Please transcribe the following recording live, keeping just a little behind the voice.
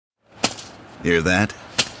Hear that?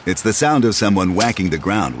 It's the sound of someone whacking the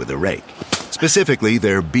ground with a rake. Specifically,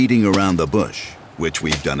 they're beating around the bush, which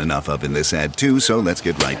we've done enough of in this ad too, so let's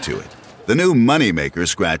get right to it. The new Moneymaker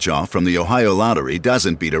scratch-off from the Ohio Lottery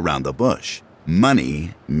doesn't beat around the bush.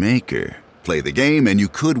 Money Maker. Play the game and you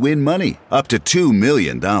could win money, up to $2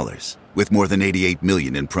 million. With more than $88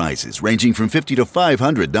 million in prizes, ranging from $50 to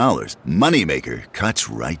 $500, Moneymaker cuts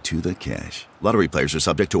right to the cash. Lottery players are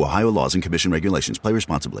subject to Ohio laws and commission regulations. Play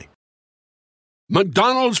responsibly.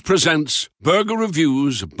 McDonald's presents Burger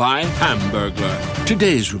Reviews by Hamburglar.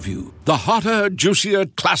 Today's review, the hotter, juicier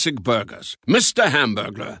classic burgers. Mr.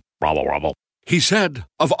 Hamburglar. Rubble, rubble. He said,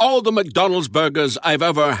 of all the McDonald's burgers I've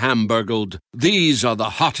ever hamburgled, these are the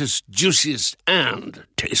hottest, juiciest, and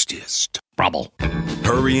tastiest. Rubble.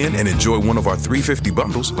 Hurry in and enjoy one of our $3.50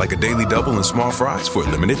 bundles, like a daily double and small fries for a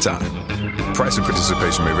limited time. Price and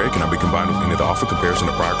participation may vary, cannot be combined with any other offer comparison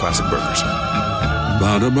to prior classic burgers.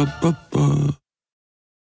 Ba-da-ba-ba-ba.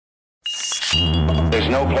 There's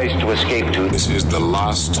no place to escape to. This is the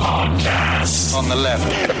Lost Podcast. On the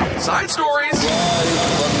left. Side stories.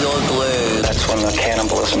 From your glade. That's when the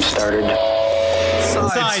cannibalism started.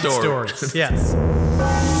 Side stories. Yes.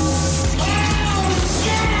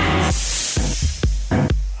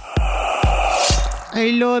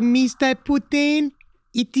 Hello, Mr. Putin.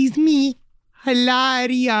 It is me,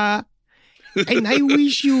 Hilaria. And I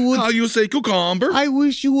wish you would... How you say cucumber? I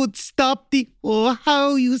wish you would stop the... Oh,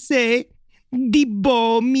 how you say... the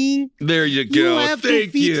bombing. There you go.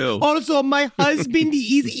 Thank fix. you. Also, my husband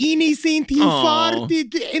is innocent. He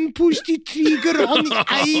farted and pushed the trigger on the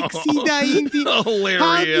accident. Hilarious.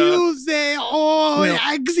 How do you say,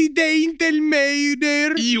 accidental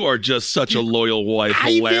murder? You are just such a loyal wife,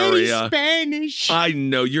 I'm very Hilaria. Spanish. I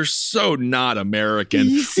know. You're so not American.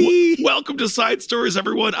 You see? Welcome to Side Stories,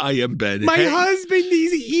 everyone. I am Ben. My husband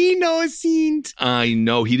is innocent. I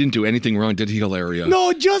know. He didn't do anything wrong, did he, Hilaria?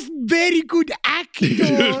 No, just very good actor.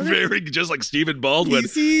 Very good, just like Stephen Baldwin. You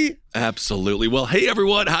see? Absolutely. Well, hey,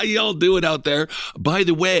 everyone. How y'all doing out there? By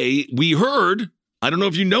the way, we heard, I don't know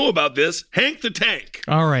if you know about this, Hank the Tank.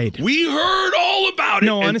 All right. We heard all about it.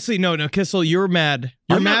 No, honestly, no, Kissel, you're mad.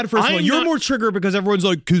 You're I'm mad, not- first of all. I'm You're not- more triggered because everyone's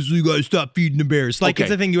like, Kissel, you gotta stop feeding the bears. Like, Okay.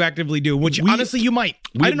 it's a thing you actively do, which honestly, you might.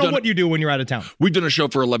 I don't know done- what you do when you're out of town. We've done a show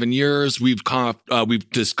for 11 years. We've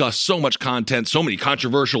discussed so much content, so many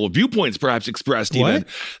controversial viewpoints perhaps expressed even. What?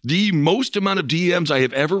 The most amount of DMs I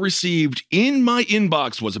have ever received in my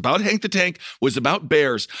inbox was about Hank the Tank, was about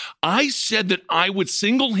bears. I said that I would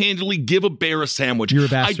single-handedly give a bear a sandwich. You're a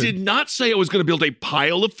bastard. I did not say I was going to build a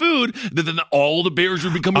pile of food that then all the bears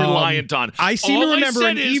would become reliant on. I seem All to remember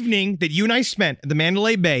said an is- evening that you and I spent at the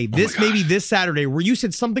Mandalay Bay, maybe this Saturday, where you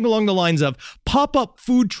said something along the lines of pop-up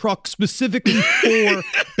food truck specifically for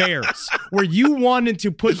bears, where you wanted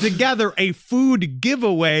to put together a food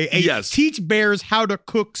giveaway, Yes. teach bears how to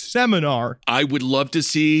cook seminar. I would love to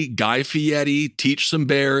see Guy Fieri teach some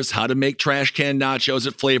bears how to make trash can nachos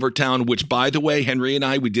at Flavortown, which, by the way, Henry and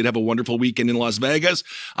we did have a wonderful weekend in Las Vegas.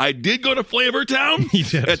 I did go to Flavortown. You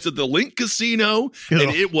did. It's at the Link Casino, and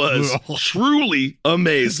it was truly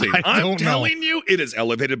amazing. I'm telling you, it is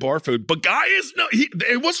elevated bar food. But Guy is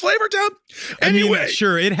it was Flavortown. Anyway, I mean,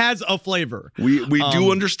 sure, it has a flavor. we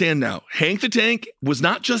do understand now. Hank the Tank was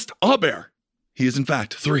not just a bear. He is, in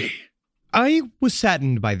fact, 3. I was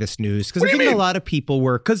saddened by this news because What I do you think mean? a lot of people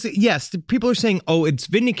were, because yes, the people are saying, oh, it's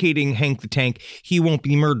vindicating Hank the Tank. He won't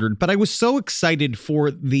be murdered. But I was so excited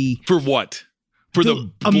for For what? For the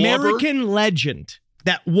blubber? American legend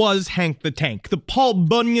that was Hank the Tank, the Paul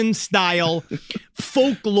Bunyan style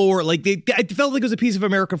folklore. Like I felt like it was a piece of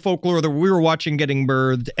American folklore that we were watching getting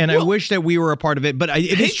birthed, and I wish that we were a part of it. But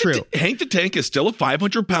it is true. Hank the Tank is still a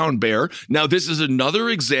 500-pound bear. Now, this is another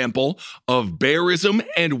example of bearism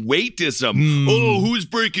and weightism. Oh, who's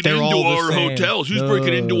breaking They're into all the our same. hotels? Who's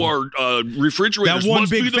breaking into our refrigerators? That one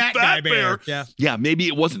Must big be the fat guy bear. Yeah. Yeah, maybe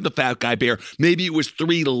it wasn't the fat guy bear. Maybe it was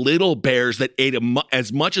 3 little bears that ate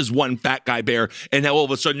as much as one fat guy bear, and now all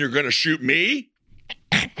of a sudden you're going to shoot me?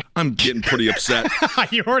 I'm getting pretty upset.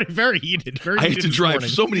 You're already very heated. I had to drive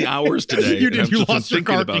so many hours today. You and did. I'm You just lost your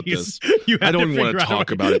thinking car about keys. this. You had I don't even want figure to out a talk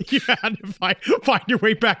way- about it. You had to find your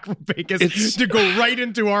way back from Vegas to go right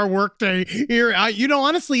into our workday here.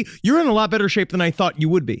 Honestly, you're in a lot better shape than I thought you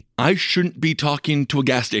would be. I shouldn't be talking to a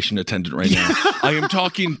gas station attendant right now. I am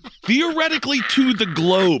talking theoretically to the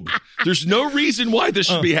globe. There's no reason why this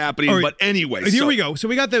should be happening, right. but anyway. Here we go. So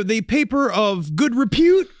we got the paper of good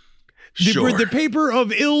repute. Sure. The paper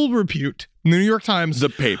of ill repute, New York Times. The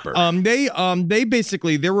paper. They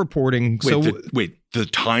basically they're reporting. The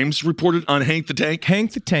Times reported on Hank the Tank.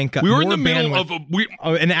 Hank the Tank got We were in more the middle bandwidth.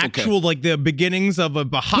 of an actual like the beginnings of a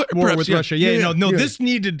hot war Perhaps, with yeah. Russia. Yeah. This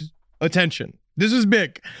needed attention. This is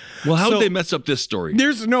big. Well, how did they mess up this story?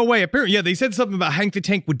 There's no way. Apparently, yeah, they said something about Hank the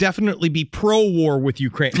Tank would definitely be pro-war with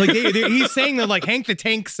Ukraine. Like he's saying that, like Hank the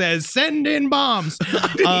Tank says, send in bombs.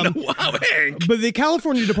 Wow, Hank. But the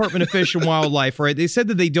California Department of Fish and Wildlife, right? They said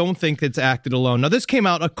that they don't think it's acted alone. Now, this came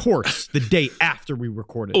out, of course, the day after we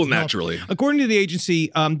recorded. Oh, naturally. Now, according to the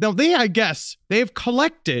agency, now they have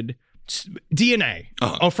collected DNA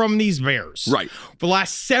from these bears, right, for the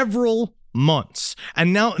last several months,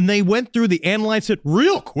 and they went through the analyzed it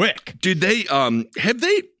real quick. Did they have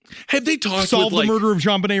they talked solve with, the murder of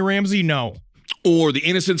JonBenet Ramsey? No. Or the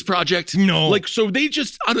Innocence Project? No. Like, so they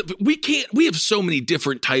just we have so many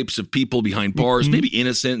different types of people behind bars. Maybe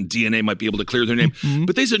innocent and DNA might be able to clear their name,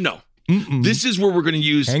 but they said no. This is where we're going to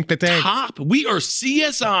use Hank the Tank. top. We are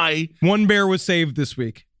CSI. One bear was saved this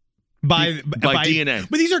week by DNA,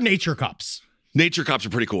 but these are nature cops. Nature cops are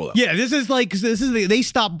pretty cool, though. Yeah, they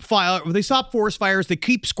stop forest fires. They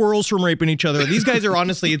keep squirrels from raping each other. These guys are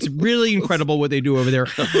honestly, it's really incredible what they do over there.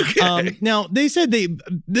 Okay. Now they said they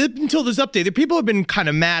until this update, the people have been kind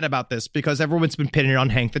of mad about this because everyone's been pinning it on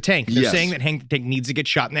Hank the Tank. They're saying that Hank the Tank needs to get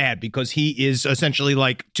shot in the head because he is essentially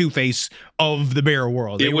like Two-Face of the bear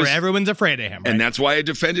world. Everyone's afraid of him, right? And that's why I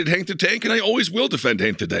defended Hank the Tank, and I always will defend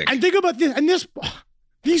Hank the Tank. And think about this, and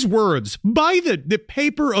these words by the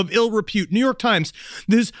paper of ill repute, New York Times,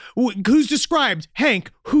 who's described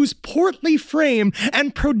Hank, whose portly frame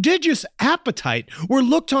and prodigious appetite were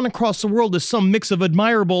looked on across the world as some mix of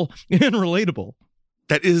admirable and relatable.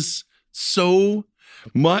 That is so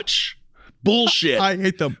much bullshit. I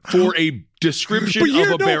hate them. For a description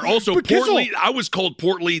of a bear. Also, portly. I was called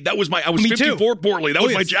portly. I was 54 portly. That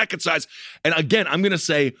was my jacket size. And again, I'm going to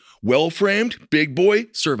say well-framed, big boy,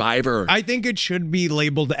 survivor. I think it should be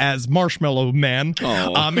labeled as Marshmallow Man.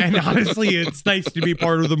 And honestly, it's nice to be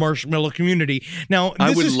part of the marshmallow community. Now, I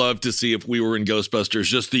would love to see if we were in Ghostbusters,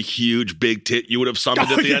 just the huge big tit you would have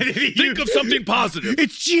summoned at the end. Think of something positive.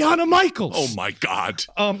 It's Gianna Michaels. Oh my God.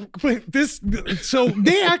 So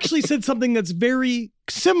they actually said something that's very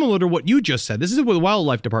similar to what you just said. This is what the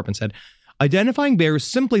Wildlife Department said. Identifying bears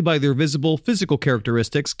simply by their visible physical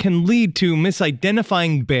characteristics can lead to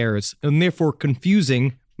misidentifying bears and therefore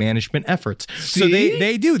confusing management efforts. See? So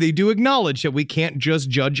they do acknowledge that we can't just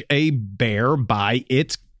judge a bear by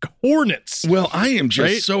its hornets. Well, I am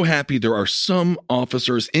just so happy there are some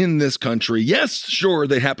officers in this country, yes, sure,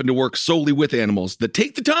 they happen to work solely with animals, that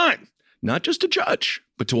take the time, not just to judge,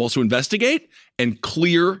 but to also investigate and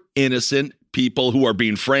clear innocent people who are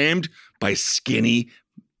being framed by skinny,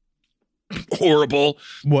 horrible,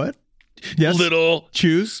 little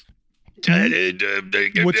choose.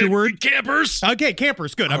 What's your word? Campers. Okay,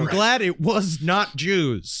 campers. Good. I'm glad it was not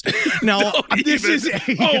Jews. Now, I'm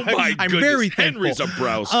very thankful. Henry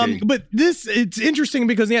Zabrowski. But it's interesting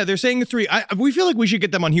because they're saying we feel like we should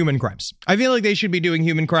get them on human crimes. I feel like they should be doing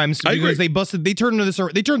human crimes because they turned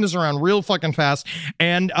this around real fucking fast,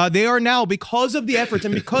 and they are now, because of the efforts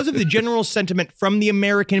and because of the general sentiment from the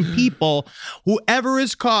American people, whoever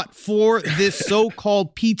is caught for this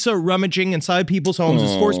so-called pizza rummaging inside people's homes,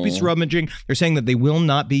 this forced pizza rummaging. They're saying that they will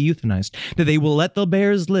not be euthanized, that they will let the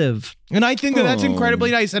bears live. And I think that that's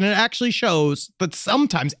incredibly nice. And it actually shows that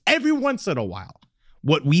sometimes, every once in a while,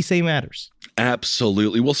 what we say matters.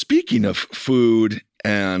 Absolutely. Well, speaking of food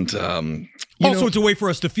and it's a way for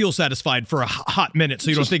us to feel satisfied for a hot minute, so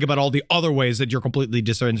you don't think about all the other ways that you're completely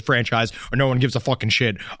disenfranchised or no one gives a fucking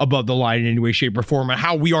shit above the line in any way, shape, or form, and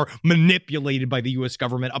how we are manipulated by the U.S.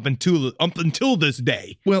 government up until this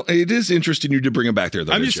day. Well, it is interesting you did bring it back there,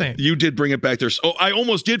 though. I'm just saying. You did bring it back there. So I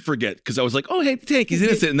almost did forget because I was like, oh, hey, Tank, he's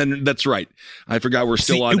innocent. And then that's right. I forgot we're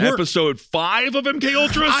still on episode 5 of MK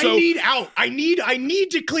Ultra. I need out. I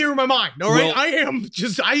need to clear my mind. All right. Well,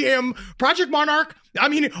 I am Project Monarch. I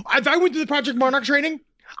mean, if I went to the Project Monarch training,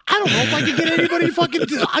 I don't know if I could get anybody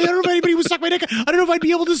I don't know if anybody would suck my dick. I don't know if I'd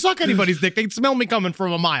be able to suck anybody's dick. They'd smell me coming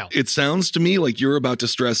from a mile. It sounds to me like you're about to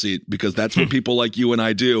stress eat because that's what people like you and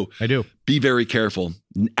I do. I do. Be very careful.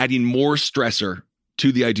 Adding more stressor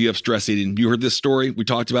to the idea of stress eating. You heard this story. We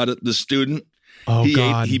talked about it. The student. Oh,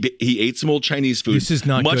 God. He ate some old Chinese food. This is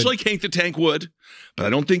not much good. Like Hank the Tank would, but I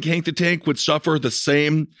don't think Hank the Tank would suffer the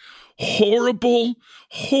same horrible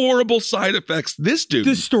side effects this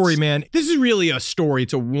story, man, this is really a story.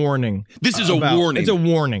 It's a warning. This is a warning. It's a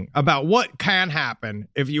warning about what can happen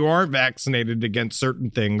if you aren't vaccinated against certain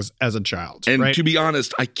things as a child. And to be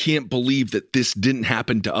honest, I can't believe that this didn't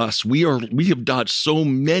happen to us. We have dodged so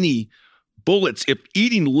many bullets. If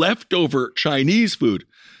eating leftover Chinese food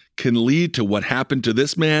can lead to what happened to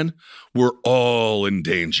this man, We're all in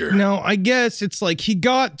danger. No, I guess it's like he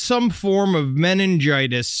got some form of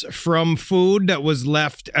meningitis from food that was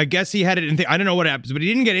left. I guess he had it in I don't know what happens, but he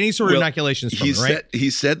didn't get any sort of inoculations from it, right? He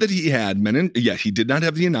said that he had he did not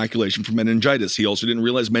have the inoculation for meningitis. He also didn't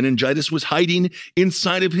realize meningitis was hiding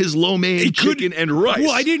inside of his lo mein chicken and rice.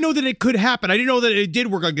 Well, I didn't know that it could happen. I didn't know that it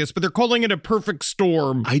did work like this, but they're calling it a perfect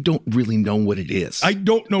storm. I don't really know what it is. I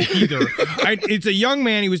don't know either. It's a young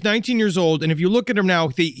man. He was 19 years old, and if you look at him now,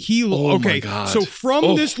 my God. So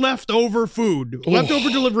from this leftover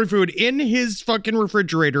delivery food in his fucking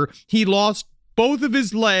refrigerator, he lost both of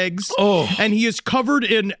his legs, and he is covered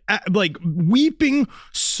in like weeping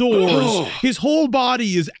sores. His whole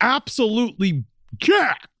body is absolutely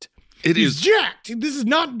jacked. He's jacked. This is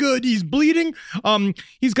not good. He's bleeding.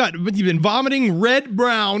 He's been vomiting red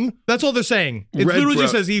brown. That's all they're saying. It literally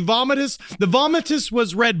just says he vomitus. The vomitus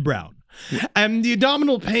was red brown. And the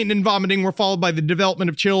abdominal pain and vomiting were followed by the development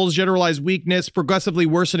of chills, generalized weakness, progressively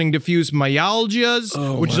worsening diffuse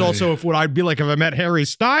myalgias, which is also what I'd be like if I met Harry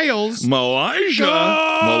Styles. Malaysia?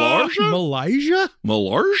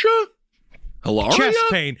 Hilaria? Chest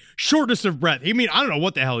pain, shortness of breath. I mean, I don't know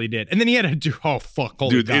what the hell he did. And then he had to do,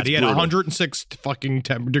 holy God, he had 106 fucking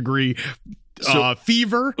degree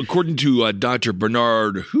fever. According to Dr.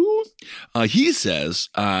 Bernard, he says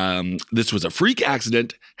this was a freak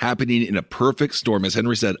accident happening in a perfect storm, as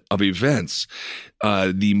Henry said, of events.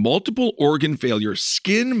 The multiple organ failure,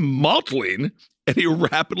 skin mottling, and a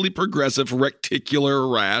rapidly progressive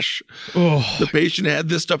reticular rash. The patient had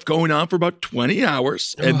this stuff going on for about 20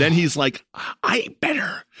 hours. And then he's like, I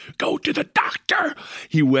better go to the doctor.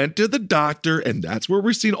 He went to the doctor, and that's where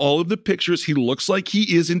we're seeing all of the pictures. He looks like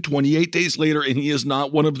he is in 28 Days Later, and he is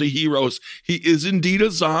not one of the heroes. He is indeed a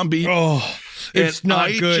zombie. It's not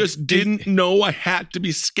good. I just didn't know I had to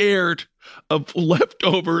be scared of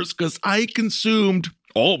leftovers because I consumed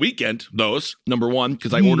all weekend those, number one,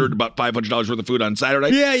 because I ordered about $500 worth of food on Saturday.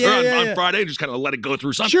 On Friday, just kind of let it go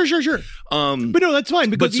through Sunday. Sure. But no, that's fine.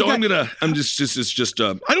 Because I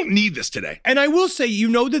don't need this today. And I will say,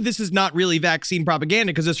 that this is not really vaccine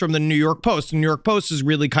propaganda because it's from the New York Post. The New York Post is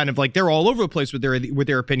really kind of like, they're all over the place with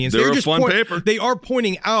their opinions. They're a fun paper. They are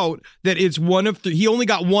pointing out that it's he only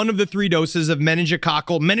got one of the 3 doses of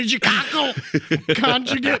meningococcal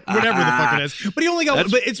conjugate, whatever the fuck it is. But he only got one.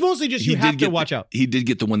 But it's mostly just you have to watch out. He did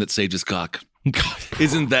get the one that saved his cock. God.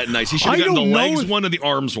 Isn't that nice? He should have gotten the legs one or the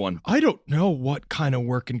arms one. I don't know what kind of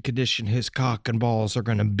working condition his cock and balls are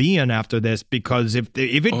going to be in after this, because if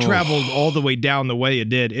it traveled all the way down the way it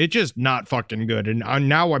did, it's just not fucking good. And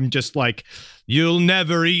now I'm just like, you'll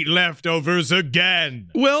never eat leftovers again.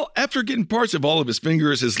 Well, after getting parts of all of his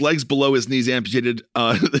fingers, his legs below his knees amputated,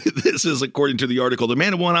 this is according to the article, the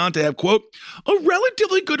man went on to have, quote, a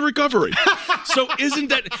relatively good recovery. So isn't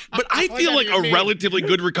that, but I feel like a relatively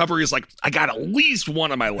good recovery is like, I got at least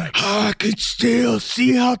one of my legs. I could still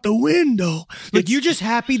see out the window. Like, you're just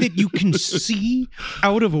happy that you can see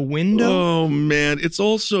out of a window? Oh, man. It's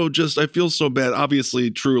also just, I feel so bad.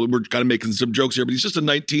 Obviously, true, we're kind of making some jokes here, but he's just a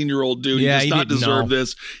 19-year-old dude. Yeah, he does not deserve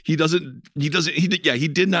this. He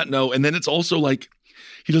did not know. And then it's also like,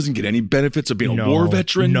 he doesn't get any benefits of being a war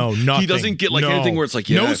veteran. No, nothing. He doesn't get anything where it's like,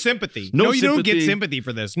 no sympathy. No, you don't get sympathy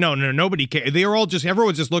for this. No, nobody cares.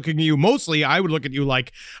 Everyone's just looking at you. Mostly, I would look at you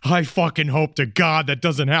like, I fucking hope to God that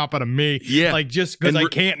doesn't happen to me. Yeah. Like, just because I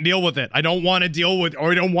can't deal with it. I don't want to deal with,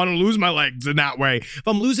 or I don't want to lose my legs in that way. If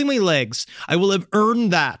I'm losing my legs, I will have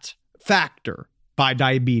earned that factor by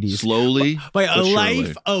diabetes. Slowly. By a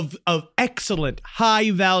life of excellent,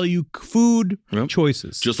 high-value food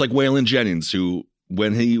choices. Just like Waylon Jennings, who,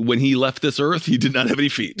 when he left this earth, he did not have any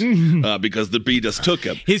feet because the bee just took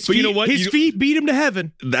him. His feet beat him to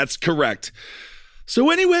heaven. That's correct. So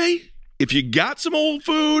anyway, if you got some old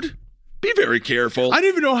food, be very careful. I don't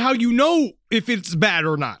even know how you know if it's bad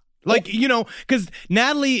or not. Like, because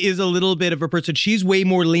Natalie is a little bit of a person. She's way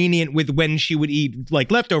more lenient with when she would eat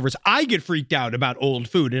like leftovers. I get freaked out about old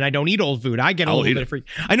food, and I don't eat old food. I get a little bit freaked.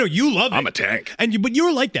 I know you love it. I'm a tank. But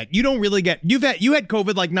you're like that. You don't really get. You had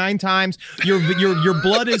COVID like 9 times. Your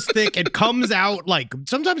blood is thick. It comes out like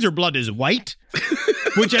sometimes your blood is white,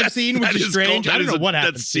 which I've seen, which is strange. I don't know what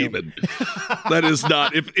happens. That's semen. That is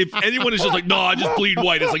not. If anyone is just like, no, I just bleed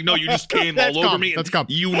white. It's like, no, you just came all over me.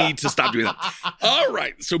 You need to stop doing that. All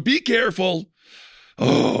right. So be careful.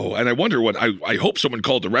 Oh, and I wonder what I hope someone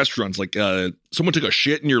called the restaurants like someone took a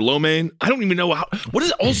shit in your lo mein. I don't even know how.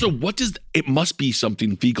 It must be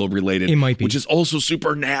something fecal related. It might be, which is also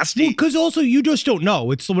super nasty. Because also you just don't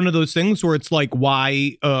know. It's one of those things where it's like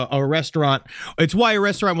why a restaurant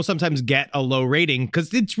will sometimes get a low rating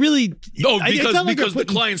because it's really because the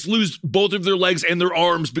clients lose both of their legs and their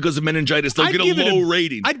arms because of meningitis. They'll get a low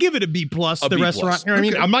rating. I'd give it a B+. The restaurant. You know what I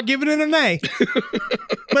mean? Okay. I'm not giving it an A.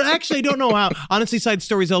 But actually, I don't know how. Honestly, side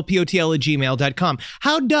stories, lpotl@gmail.com.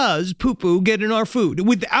 How does poo-poo get in our food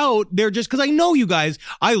without they're just, because I know you guys,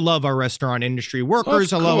 I love our restaurant industry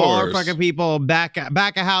workers. I love all our fucking people back of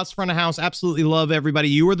house, front of house. Absolutely love everybody.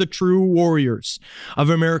 You are the true warriors of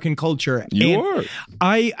American culture. You are.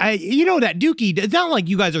 I you know that Dookie, it's not like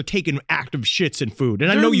you guys are taking active shits in food. And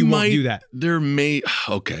I know you won't do that.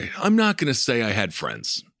 I'm not going to say I had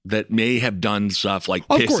friends that may have done stuff like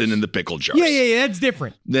Of pissing course. in the pickle jars. Yeah, that's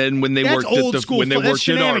different. Then when they worked old at school. when they That's worked at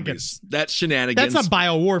shenanigans. Arby's, that's shenanigans. That's not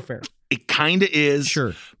biowarfare. It kind of is.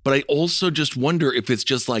 Sure. But I also just wonder if it's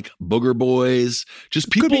just like booger boys. Just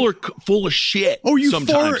people are full of shit. Oh, you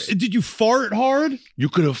sometimes. Did you fart hard? You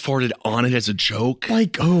could have farted on it as a joke.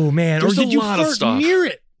 Like, oh man. There's or did a you lot of fart stuff. near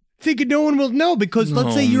it? Thinking no one will know because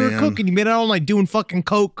let's say you're a cook and you made out all night doing fucking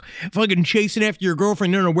coke, fucking chasing after your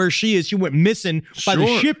girlfriend. You don't know where she is. She went missing by the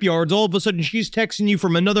shipyards. All of a sudden, she's texting you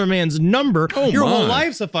from another man's number. Your whole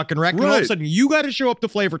life's a fucking wreck. And all of a sudden, you got to show up to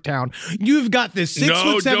Flavortown. You've got this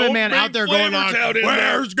 6'7" man out there going on,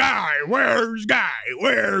 where's Guy? Where's Guy?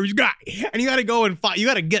 Where's Guy? And you got to go and fight. You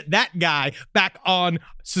got to get that guy back on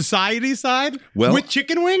society side with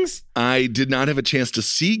chicken wings. I did not have a chance to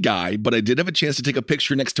see Guy, but I did have a chance to take a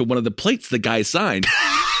picture next to one of the plates the guy signed.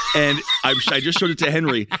 And I just showed it to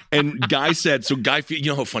Henry, and Guy said, you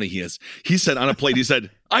know how funny he is. He said on a plate, he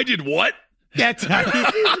said, I did what? That's how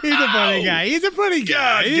he's a funny guy. He's a funny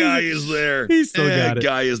guy. Guy is there. He's still got it.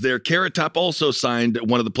 Guy is there. Carrot Top also signed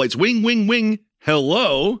one of the plates. Wing, wing, wing.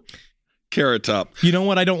 Hello, Carrot Top. You know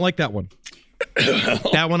what? I don't like that one.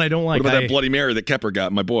 That one I don't like. What about that Bloody Mary that Kepper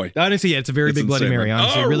got, my boy? Honestly, yeah, it's a very big Bloody Mary.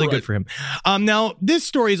 Honestly, really good for him. Now, this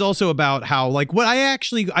story is also about how, like, what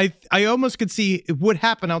I almost could see would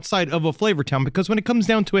happen outside of a Flavortown, because when it comes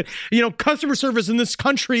down to it, customer service in this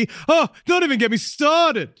country, don't even get me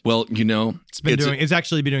started. Well, it's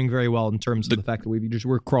actually been doing very well in terms of the fact that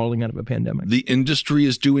we're crawling out of a pandemic. The industry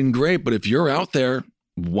is doing great, but if you're out there,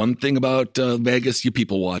 one thing about Vegas, you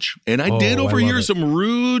people watch, and I did overhear some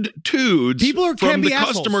rude dudes from the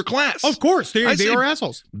customer class. Of course, they are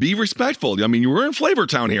assholes. Be respectful. I mean, we're in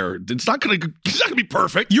Flavortown here. It's not gonna be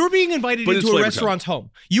perfect. You're being invited into a restaurant's home.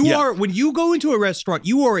 When you go into a restaurant,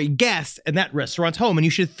 you are a guest in that restaurant's home, and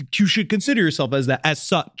you should consider yourself as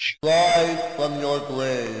such. Live from your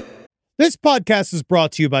grave. This podcast is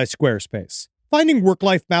brought to you by Squarespace. Finding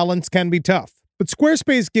work-life balance can be tough, but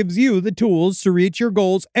Squarespace gives you the tools to reach your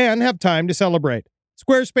goals and have time to celebrate.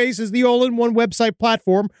 Squarespace is the all-in-one website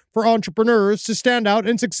platform for entrepreneurs to stand out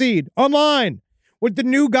and succeed online. With the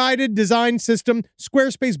new guided design system,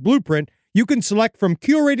 Squarespace Blueprint, you can select from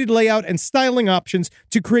curated layout and styling options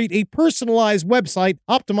to create a personalized website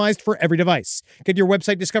optimized for every device. Get your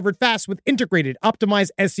website discovered fast with integrated,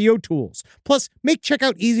 optimized SEO tools. Plus, make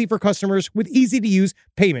checkout easy for customers with easy-to-use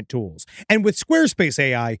payment tools. And with Squarespace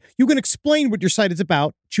AI, you can explain what your site is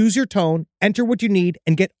about, choose your tone, enter what you need,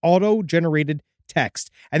 and get auto-generated text.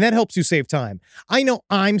 And that helps you save time. I know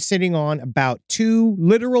I'm sitting on about 2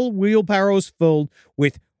 literal wheelbarrows filled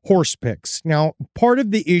with horse pics. Now, part of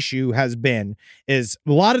the issue is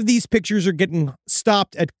a lot of these pictures are getting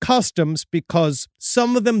stopped at customs because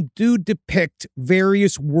some of them do depict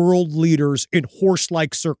various world leaders in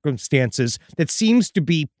horse-like circumstances that seems to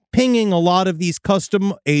be pinging a lot of these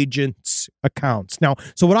custom agents' accounts. Now,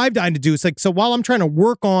 so what I've done to do is while I'm trying to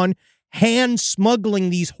work on hand smuggling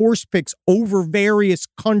these horse pics over various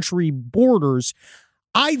country borders,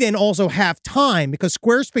 I then also have time, because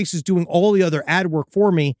Squarespace is doing all the other ad work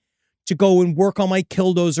for me, to go and work on my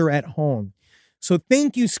Killdozer at home. So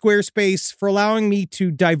thank you, Squarespace, for allowing me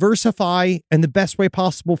to diversify in the best way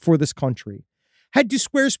possible for this country. Head to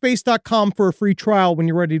squarespace.com for a free trial when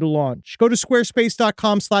you're ready to launch. Go to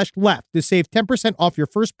squarespace.com/left to save 10% off your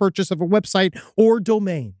first purchase of a website or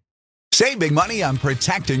domain. Save big money on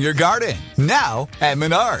protecting your garden. Now at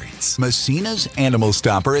Menards. Messina's Animal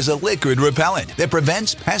Stopper is a liquid repellent that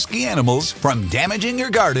prevents pesky animals from damaging your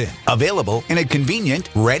garden. Available in a convenient,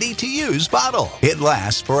 ready-to-use bottle. It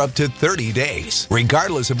lasts for up to 30 days,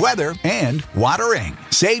 regardless of weather and watering.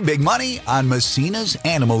 Save big money on Messina's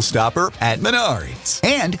Animal Stopper at Menards.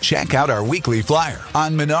 And check out our weekly flyer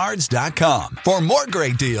on Menards.com for more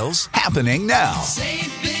great deals happening now.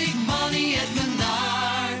 Save big money at Menards.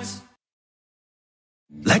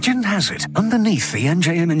 Legend has it, underneath the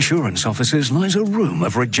NJM insurance offices lies a room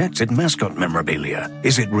of rejected mascot memorabilia.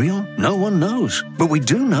 Is it real? No one knows. But we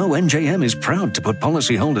do know NJM is proud to put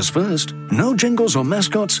policyholders first. No jingles or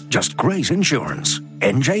mascots, just great insurance.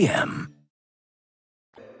 NJM.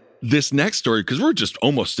 This next story, because we're just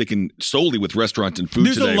almost sticking solely with restaurants and food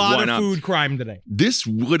There's today. There's a lot Why of not? food crime today. This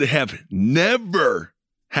would have never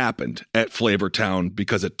happened at Flavortown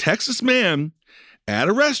because a Texas man at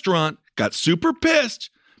a restaurant got super pissed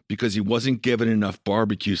because he wasn't given enough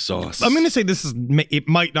barbecue sauce. I'm going to say it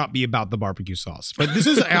might not be about the barbecue sauce, but this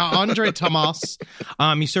is Andre Tomas.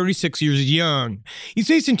 He's 36 years young. He's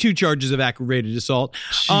facing 2 charges of aggravated assault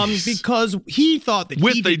because he thought that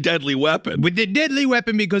with a deadly weapon. With a deadly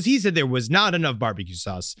weapon because he said there was not enough barbecue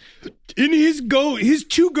sauce in his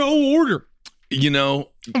to-go order. You know,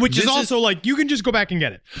 which is also like you can just go back and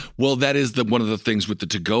get it. Well, that is one of the things with the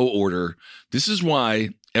to-go order. This is why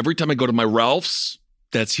every time I go to my Ralph's,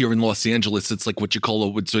 that's here in Los Angeles, it's like what you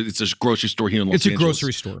call it's a grocery store here in Los Angeles. It's a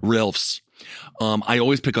grocery store. Ralph's. I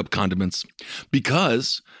always pick up condiments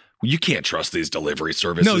because you can't trust these delivery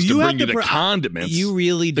services to bring you the condiments. You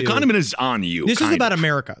really do. The condiment is on you. This is about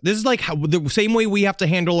America. This is like the same way we have to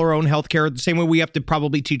handle our own healthcare, the same way we have to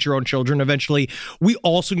probably teach our own children eventually. We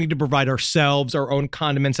also need to provide ourselves our own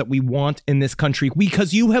condiments that we want in this country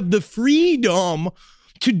because you have the freedom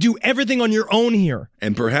to do everything on your own here.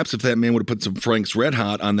 And perhaps if that man would have put some Frank's Red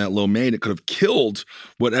Hot on that lo mein, it could have killed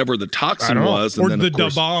whatever the toxin was. And or then, the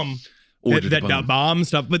da bomb. That bomb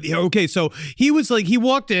stuff. But okay, so he was like, he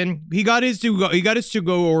walked in, he got his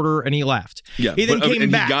to-go order, and he left. Yeah, he then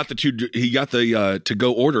came back. He got the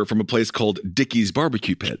to-go order from a place called Dickie's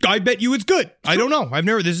Barbecue Pit. I bet you it's good. I don't know.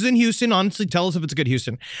 This is in Houston. Honestly, tell us if it's good,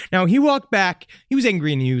 Houston. Now, he walked back. He was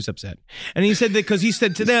angry and he was upset. And he said that because he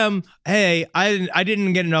said to them, hey, I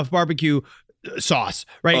didn't get enough barbecue sauce,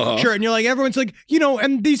 right? Uh-huh. Sure. And you're like, everyone's like,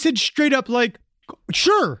 and they said straight up like,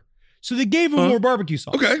 sure. So they gave him more barbecue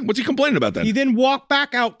sauce. Okay, what's he complaining about then? He then walked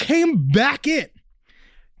back out, came back in,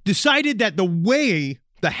 decided that the way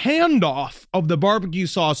the handoff of the barbecue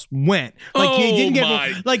sauce went,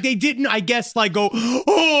 they didn't, I guess, like go,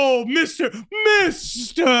 oh, Mr.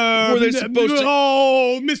 Were they supposed to?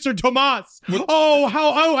 Oh, Mr. Tomas.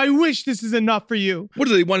 I wish this is enough for you. What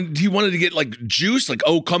do they want? He wanted to get like juice, like,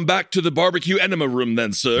 oh, come back to the barbecue enema room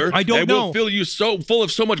then, sir. I don't know. We'll fill you so full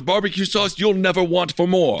of so much barbecue sauce you'll never want for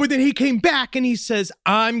more. But then he came back and he says,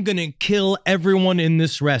 I'm going to kill everyone in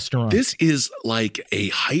this restaurant. This is like a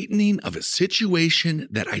heightening of a situation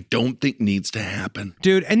that I don't think needs to happen.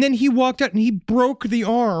 Dude, and then he walked out and he broke the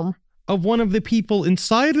arm of one of the people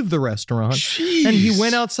inside of the restaurant. Jeez. And he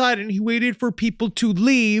went outside and he waited for people to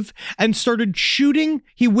leave and started shooting.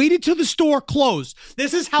 He waited till the store closed.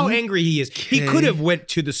 This is how angry he is. Okay. He could have went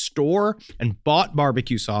to the store and bought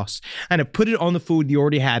barbecue sauce and have put it on the food he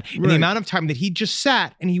already had. Right. In the amount of time that he just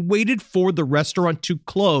sat and he waited for the restaurant to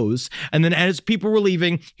close. And then as people were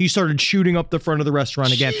leaving, he started shooting up the front of the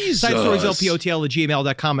restaurant again. Side stories,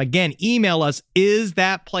 lpotl@gmail.com. Again, email us. Is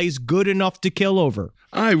that place good enough to kill over?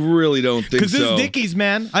 I really don't think so. Because this is Dickie's,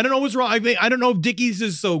 man. I don't know what's wrong. I don't know if Dickie's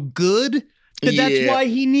is so good that that's why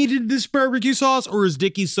he needed this barbecue sauce, or is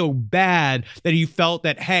Dickie's so bad that he felt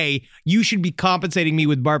that, hey, you should be compensating me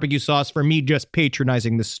with barbecue sauce for me just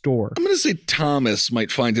patronizing the store. I'm going to say Thomas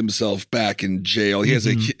might find himself back in jail. He has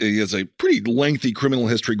a pretty lengthy criminal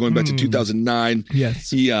history going back to 2009.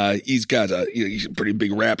 Yes. He's got a pretty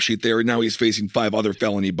big rap sheet there, and now he's facing 5 other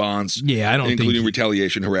felony bonds. Yeah, including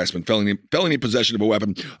retaliation, harassment, felony possession of a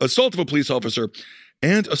weapon, assault of a police officer,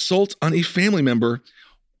 and assault on a family member.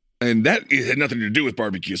 And that had nothing to do with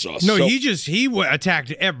barbecue sauce. No, he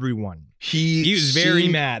attacked everyone. He was very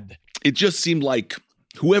mad. It just seemed like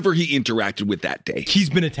whoever he interacted with that day.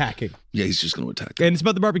 He's been attacking. Yeah, he's just going to attack them. And it's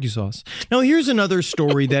about the barbecue sauce. Now, here's another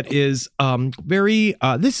story that is very,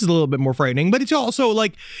 this is a little bit more frightening, but it's also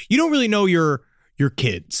like, you don't really know your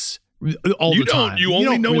kids. You don't. You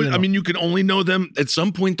only know it. I mean, you can only know them at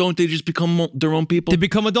some point. Don't they just become their own people? They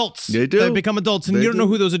become adults. They do. They become adults, and you don't know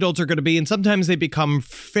who those adults are going to be. And sometimes they become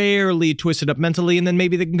fairly twisted up mentally, and then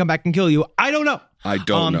maybe they can come back and kill you. I don't know. I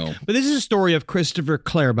don't know. But this is a story of Christopher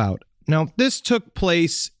Clairbout. Now, this took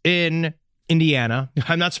place in Indiana.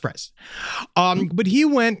 I'm not surprised. But he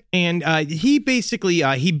went and he basically,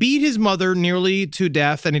 he beat his mother nearly to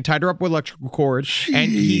death and he tied her up with electrical cord. Jeez.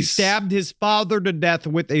 And he stabbed his father to death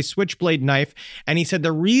with a switchblade knife. And he said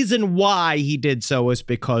the reason why he did so is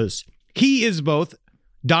because he is both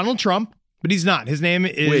Donald Trump, but he's not. His name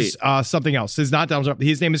is something else. It's not Donald Trump.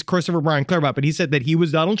 His name is Christopher Brian Clairbout, but he said that he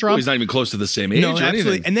was Donald Trump. Well, he's not even close to the same age or absolutely.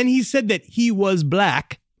 anything. And then he said that he was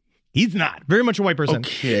black. He's not. Very much a white person.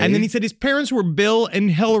 Okay. And then he said his parents were Bill and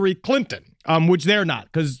Hillary Clinton. which they're not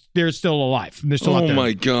because they're still alive. They're still out there. Oh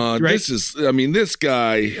my God. Right? This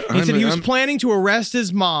guy. He said he was planning to arrest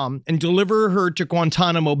his mom and deliver her to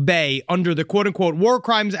Guantanamo Bay under the quote unquote War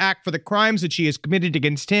Crimes Act for the crimes that she has committed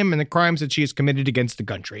against him and the crimes that she has committed against the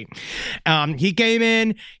country. He came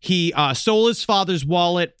in, he stole his father's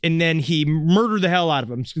wallet, and then he murdered the hell out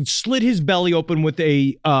of him. Slit his belly open with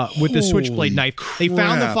a switchblade knife. They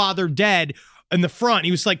found the father dead in the front.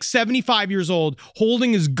 He was like 75 years old,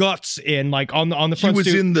 holding his guts in, like on the front.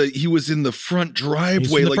 He was in the front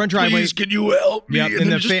driveway. Please, can you help me? Yep.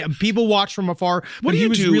 And people watched from afar. What do you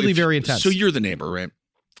do? He was really very intense. So you're the neighbor, right?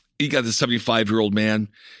 You got this 75-year-old man,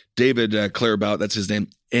 David Clairbout, that's his name,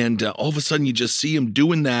 and all of a sudden you just see him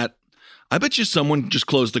doing that. I bet you someone just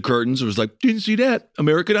closed the curtains and was like, "Didn't see that?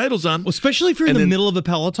 American Idol's on." Well, especially if you're in the middle of a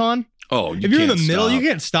peloton. Oh, if you're in the middle, you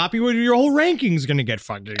can't stop. Your whole ranking's going to get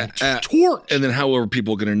fucking torqued. And then how are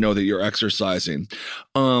people going to know that you're exercising?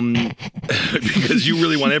 Because you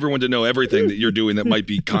really want everyone to know everything that you're doing that might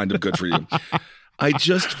be kind of good for you. I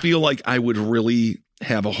just feel like I would really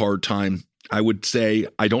have a hard time. I would say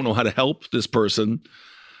I don't know how to help this person,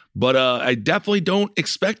 but I definitely don't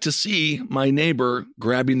expect to see my neighbor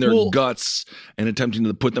grabbing their guts and attempting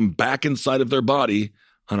to put them back inside of their body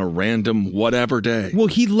on a random whatever day. Well,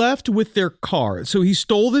 he left with their car. So he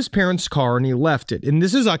stole his parents' car and he left it. And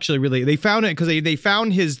this is actually really, they found it because they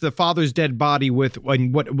found the father's dead body with what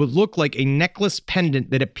would look like a necklace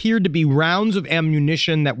pendant that appeared to be rounds of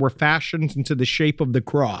ammunition that were fashioned into the shape of the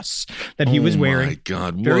cross that he was wearing. Oh my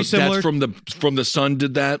God. Very similar. That's from the son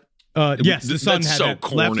did that? Yes, the son had so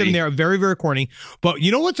corny. left him there. Very, very corny. But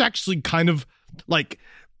you know what's actually kind of like,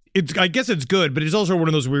 I guess it's good, but it's also one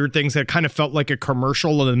of those weird things that kind of felt like a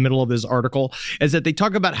commercial in the middle of this article, is that they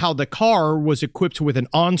talk about how the car was equipped with an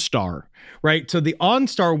OnStar, right? So the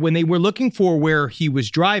OnStar, when they were looking for where he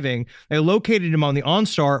was driving, they located him on the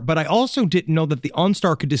OnStar, but I also didn't know that the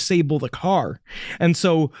OnStar could disable the car. And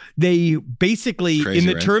so they basically,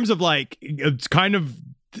 terms of like, it's kind of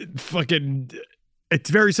fucking... It's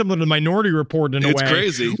very similar to the Minority Report in a way. It's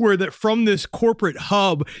crazy. Where that from this corporate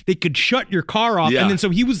hub, they could shut your car off. Yeah. And then so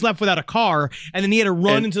he was left without a car, and then he had to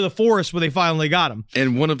run into the forest where they finally got him.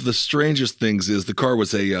 And one of the strangest things is the car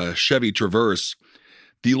was a Chevy Traverse.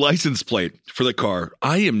 The license plate for the car,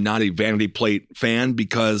 I am not a vanity plate fan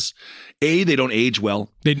because A, they don't age well.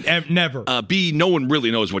 They never. B, no one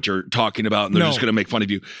really knows what you're talking about, and they're just going to make fun of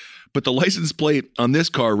you. But the license plate on this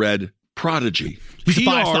car read Prodigy.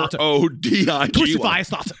 P-R-O-D-I-G-Y. Push the fire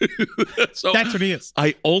starter. So that's what he is.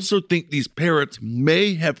 I also think these parents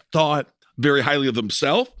may have thought very highly of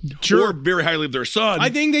themselves or very highly of their son. I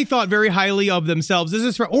think they thought very highly of themselves.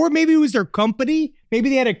 Or maybe it was their company. Maybe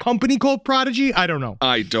they had a company called Prodigy. I don't know.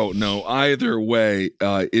 I don't know. Either way,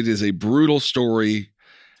 it is a brutal story.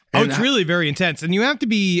 It's really very intense. And you have to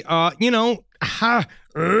be, how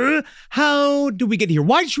do we get here?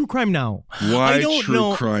 Why true crime now? I don't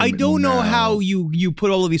know how you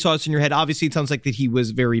put all of these thoughts in your head. Obviously, it sounds like that he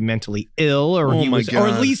was very mentally ill, or or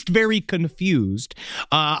at least very confused.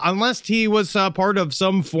 Unless he was part of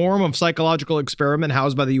some form of psychological experiment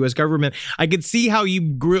housed by the U.S. government. I could see how you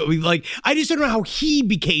grew. Like, I just don't know how he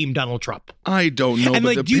became Donald Trump. I don't know. And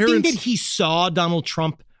but do you think that he saw Donald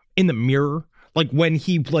Trump in the mirror? Like when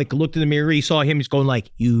he looked in the mirror, he saw him. He's going like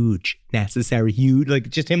huge, necessary, huge. Like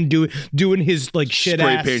just him doing his like shit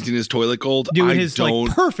spray ass, painting his toilet gold, doing his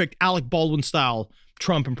like perfect Alec Baldwin style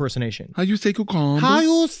Trump impersonation. How you say cucumber? How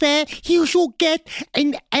you say he should get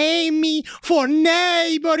an Emmy for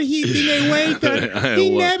never hitting a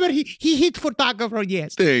waiter? He hit photographer,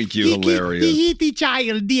 yes. Thank you, hilarious. He hit the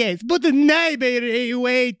child, yes, but never a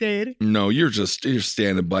waiter. No, you're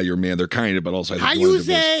standing by your man. They're kind of, but also how you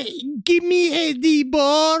say, give me a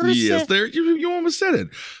divorce? Yes, you almost said it.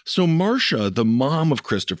 So Marcia, the mom of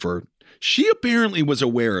Christopher, she apparently was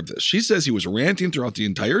aware of this. She says he was ranting throughout the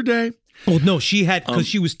entire day. Oh, no, she had, because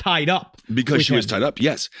she was tied up. Because she was tied up,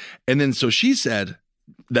 yes. And then so she said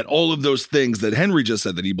that all of those things that Henry just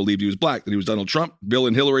said, that he believed he was black, that he was Donald Trump, Bill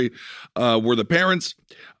and Hillary were the parents.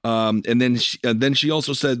 And then she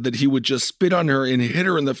also said that he would just spit on her and hit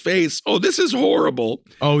her in the face. Oh, this is horrible.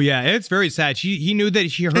 Oh, yeah, it's very sad. He knew that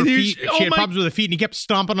she had problems with her feet, and he kept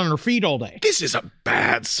stomping on her feet all day. This is a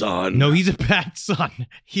bad son. No, he's a bad son.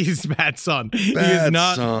 He's a bad son. He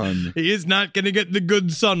is not going to get the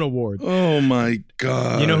Good Son Award. Oh, my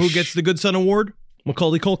God. You know who gets the Good Son Award?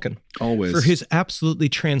 Macaulay Culkin. Always. For his absolutely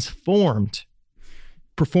transformed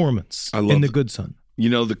performance in The Good Son. You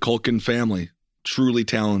know, the Culkin family. Truly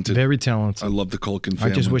talented. Very talented. I love the Culkin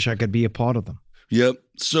family. I just wish I could be a part of them. Yep.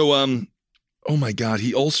 So Oh my God.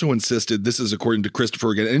 He also insisted, this is according to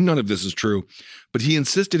Christopher again, and none of this is true, but he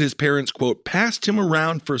insisted his parents, quote, passed him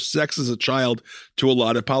around for sex as a child to a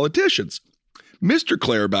lot of politicians. Mr.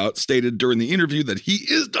 Clairbout stated during the interview that he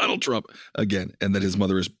is Donald Trump again, and that his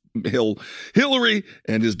mother is Hillary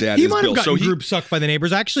and his dad is Bill. He might have gotten So group sucked by the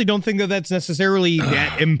neighbors. I actually don't think that that's necessarily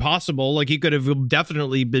that impossible. Like he could have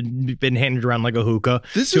definitely been handed around like a hookah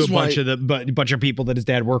to a bunch of people that his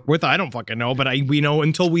dad worked with. I don't fucking know, but we know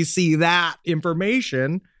until we see that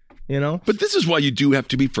information. You know, but this is why you do have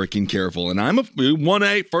to be freaking careful. And I'm a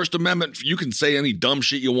 1A First Amendment. You can say any dumb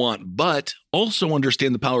shit you want, but also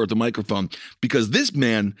understand the power of the microphone, because this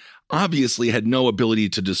man obviously had no ability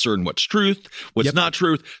to discern what's truth, what's not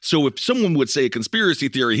truth. So if someone would say a conspiracy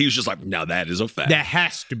theory, he was just like, now that is a fact. That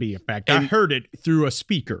has to be a fact. I heard it through a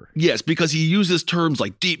speaker. Yes, because he uses terms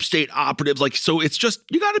like deep state operatives. Like, so it's just,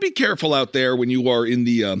 you got to be careful out there when you are in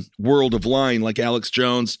the world of lying like Alex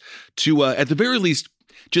Jones to, at the very least,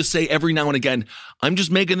 just say every now and again, I'm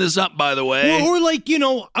just making this up, by the way. Or like, you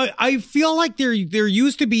know, I feel like there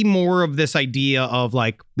used to be more of this idea of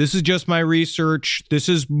like, this is just my research. This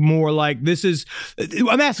is more like,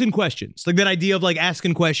 I'm asking questions. Like that idea of like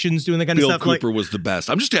asking questions, doing that kind of stuff. Bill Cooper was the best.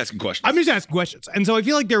 I'm just asking questions. I'm just asking questions. And so I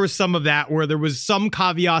feel like there was some of that where there was some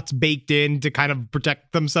caveats baked in to kind of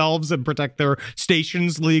protect themselves and protect their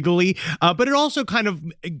stations legally. But it also kind of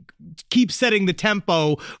keeps setting the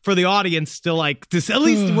tempo for the audience to like, to at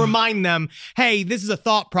least remind them, hey, this is a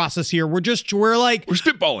thought process here. We're spitballing.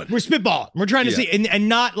 We're trying to see, and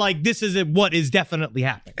not like this is what is definitely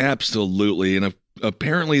happening. Absolutely. And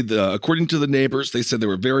apparently, according to the neighbors, they said they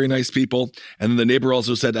were very nice people. And then the neighbor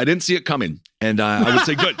also said, I didn't see it coming. And I would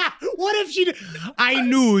say, good. What if she? I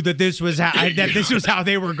knew that this was how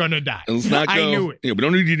they were going to die. Let's not go. I knew it. We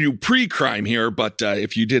don't need to do pre-crime here, but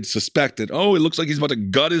if you did suspect it, it looks like he's about to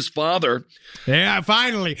gut his father. Yeah,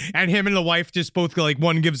 finally. And him and the wife just both go like,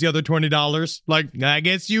 one gives the other $20. Like, I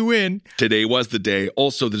guess you win. Today was the day.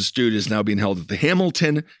 Also, this dude is now being held at the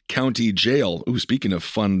Hamilton County Jail. Ooh, speaking of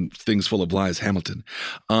fun things full of lies, Hamilton.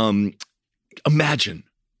 Imagine.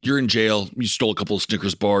 You're in jail. You stole a couple of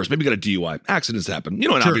Snickers bars. Maybe you got a DUI. Accidents happen.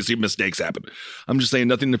 And obviously mistakes happen. I'm just saying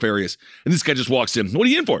nothing nefarious. And this guy just walks in. What are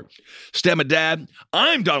you in for? Stab my dad.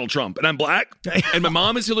 I'm Donald Trump, and I'm black. And my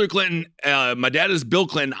mom is Hillary Clinton. My dad is Bill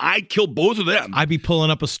Clinton. I killed both of them. I'd be pulling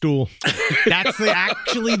up a stool. That's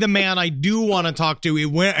actually the man I do want to talk to.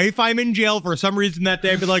 If I'm in jail for some reason that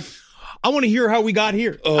day, I'd be like, I want to hear how we got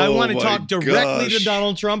here. I want to talk directly to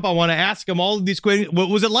Donald Trump. I want to ask him all of these questions. What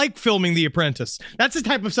was it like filming The Apprentice? That's the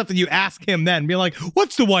type of stuff that you ask him then. Be like,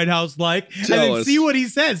 what's the White House like? And then see what he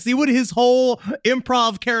says. See what his whole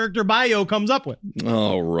improv character bio comes up with.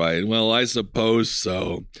 All right. Well, I suppose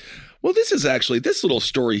so. Well, this little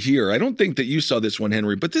story here, I don't think that you saw this one,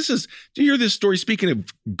 Henry, but do you hear this story? Speaking of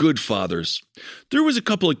good fathers, there was a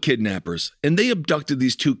couple of kidnappers, and they abducted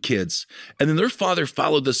these two kids, and then their father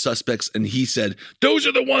followed the suspects, and he said, those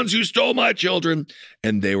are the ones who stole my children,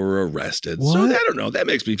 and they were arrested. What? So, I don't know, that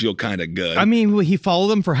makes me feel kind of good. I mean, he followed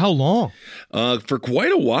them for how long? For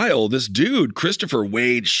quite a while. This dude, Christopher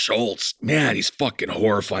Wade Schultz, man, he's fucking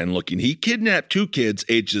horrifying looking. He kidnapped two kids,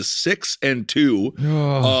 ages 6 and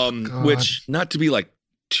 2. Which, not to be like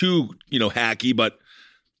too, hacky, but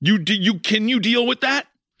can you deal with that?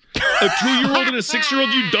 A 2-year-old and a 6-year-old,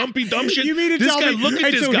 you dumpy dumb shit. You mean to this tell guy, me, look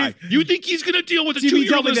at this guy. You think he's going to deal with a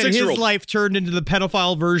 2-year-old and a 6-year-old? His life turned into the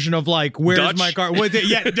pedophile version of like, where's Dutch? My car? Was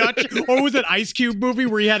it Dutch? Or was it Ice Cube movie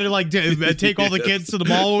where he had to like take all the kids to the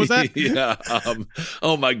mall? What was that? Yeah.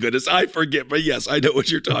 Oh my goodness, I forget, but yes, I know what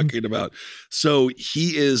you're talking about. So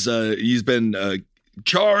he's been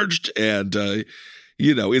charged, and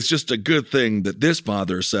it's just a good thing that this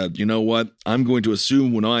father said, you know what? I'm going to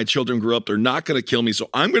assume when my children grow up, they're not going to kill me. So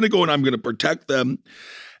I'm going to go and I'm going to protect them.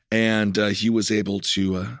 And he was able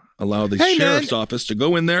to allow the sheriff's office to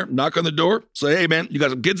go in there, knock on the door, say, hey, man, you got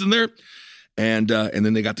some kids in there? And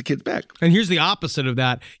then they got the kids back. And here's the opposite of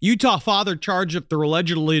that. Utah father charged after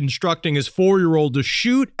allegedly instructing his 4-year-old to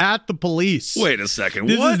shoot at the police. Wait a second.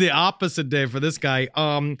 This what? is the opposite day for this guy.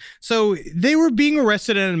 So they were being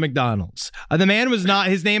arrested at a McDonald's. The man was not,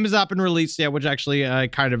 his name has not been released yet, which actually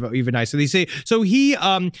kind of even nice. So they say, so he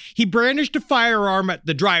brandished a firearm at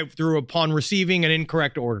the drive-thru upon receiving an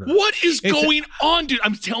incorrect order. What is going on, dude?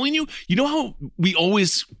 I'm telling you, you know how we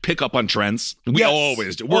always pick up on trends? We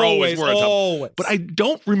always do. We're on top. But I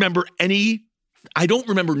don't remember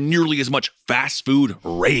nearly as much fast food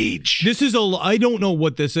rage. I don't know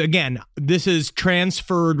what this is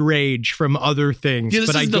transferred rage from other things. Yeah,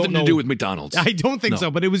 this but has nothing to do with McDonald's. I don't think so,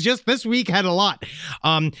 but it was just this week had a lot.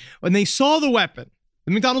 When they saw the weapon,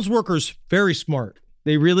 the McDonald's workers, very smart.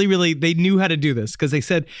 They really, they knew how to do this because they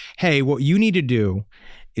said, hey, what you need to do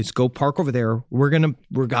is go park over there. We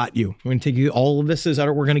got you. We're going to take you, all of this is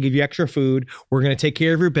out. We're going to give you extra food. We're going to take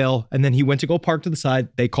care of your bill. And then he went to go park to the side.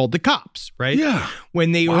 They called the cops, right? Yeah.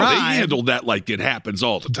 When they arrived. They handled that like it happens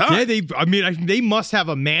all the time. Yeah, they must have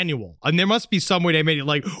a manual. And there must be some way they made it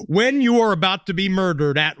like, when you are about to be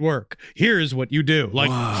murdered at work, here's what you do.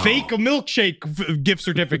 Like, fake a milkshake gift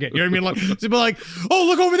certificate. You know what I mean? Like, oh,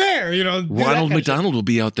 look over there. You know, Ronald McDonald will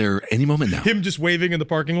be out there any moment now. Him just waving in the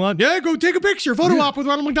parking lot. Yeah, go take a picture, photo op with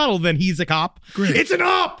Ronald McDonald. Then he's a cop. Great. It's an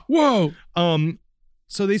op. Whoa.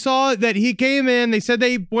 So they saw that he came in. They said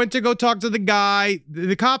they went to go talk to the guy.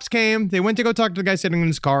 The cops came. They went to go talk to the guy sitting in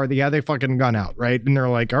his car. They had their fucking gun out, right? And they're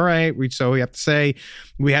like, all right, we have to say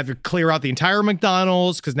we have to clear out the entire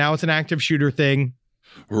McDonald's because now it's an active shooter thing.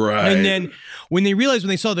 Right. And then when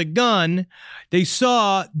they saw the gun, they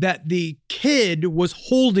saw that the kid was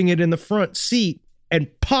holding it in the front seat and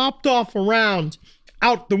popped off around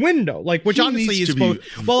out the window, like, which honestly is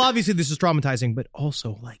well, obviously this is traumatizing, but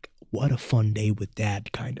also like, what a fun day with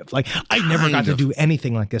dad, kind of. Like, I never got to do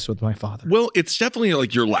anything like this with my father. Well, it's definitely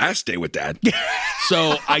like your last day with dad.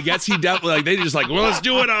 So I guess he definitely, like, they just like, well, let's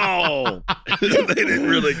do it all. They didn't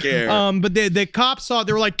really care. But the cops saw it.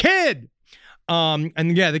 They were like, kid.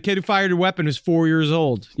 And yeah, the kid who fired a weapon was 4 years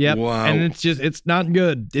old. Yep. Wow. And it's not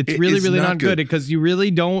good. It's really not good because you really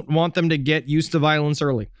don't want them to get used to violence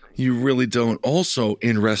early. You really don't. Also,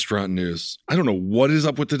 in restaurant news, I don't know what is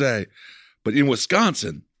up with today, but in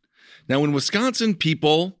Wisconsin. Now, in Wisconsin,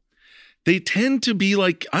 people, they tend to be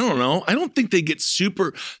like, I don't know. I don't think they get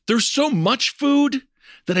there's so much food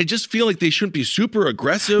that I just feel like they shouldn't be super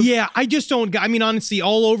aggressive. Yeah, I just don't. I mean, honestly,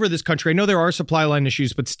 all over this country, I know there are supply line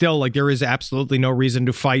issues, but still, like, there is absolutely no reason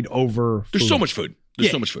to fight over food. There's so much food.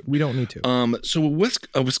 There's so much food. We don't need to. So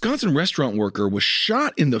a Wisconsin restaurant worker was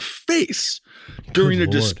shot in the face during a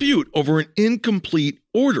dispute over an incomplete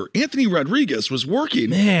order. Anthony Rodriguez was working.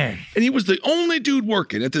 Man. And he was the only dude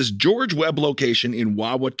working at this George Webb location in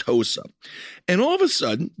Wauwatosa. And all of a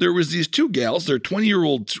sudden, there was these two gals, their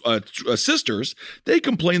 20-year-old sisters. They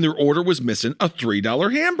complained their order was missing a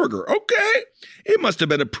 $3 hamburger. Okay. It must have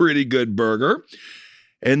been a pretty good burger.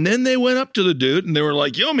 And then they went up to the dude and they were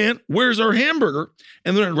like, yo, man, where's our hamburger?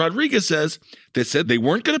 And then Rodriguez they said they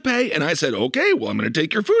weren't going to pay. And I said, okay, well, I'm going to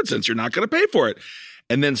take your food since you're not going to pay for it.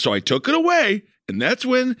 And then so I took it away. And that's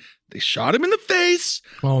when they shot him in the face.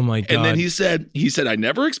 Oh, my God. And then he said, I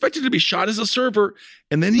never expected to be shot as a server.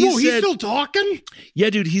 And then he said, he's still talking?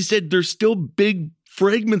 Yeah, dude. He said, there's still big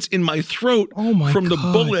fragments in my throat from the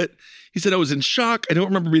bullet. He said, I was in shock. I don't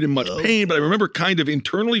remember being in much pain, but I remember kind of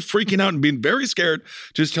internally freaking out and being very scared,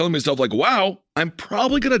 just telling myself like, wow, I'm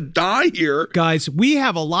probably going to die here. Guys, we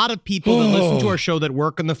have a lot of people that listen to our show that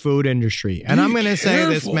work in the food industry. And I'm going to say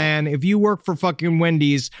this, man, if you work for fucking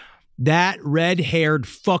Wendy's, that red-haired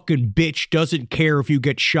fucking bitch doesn't care if you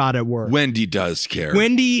get shot at work. Wendy does care.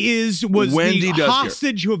 Wendy was the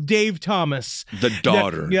hostage of Dave Thomas. The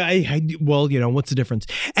daughter. Well, you know, what's the difference?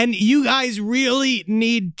 And you guys really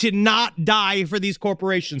need to not die for these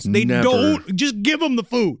corporations. They don't. Just give them the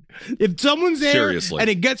food. If someone's there and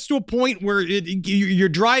it gets to a point where you're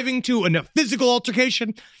driving to a physical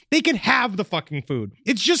altercation, they can have the fucking food.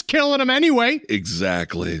 It's just killing them anyway.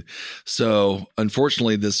 Exactly. So,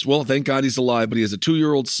 unfortunately, thank God he's alive, but he has a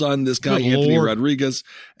 2-year-old son, this guy, Anthony Rodriguez,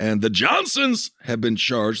 and the Johnsons have been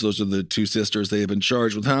charged. Those are the two sisters. They have been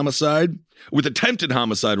charged with attempted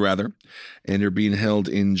homicide, rather, and they're being held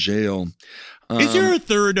in jail. Is there a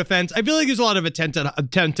third offense? I feel like there's a lot of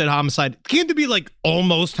attempted homicide. Can't there be like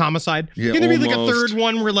almost homicide? Yeah, Can't there be like a third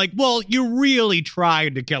one where like, well, you really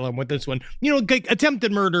tried to kill him with this one? You know, like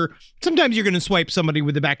attempted murder. Sometimes you're going to swipe somebody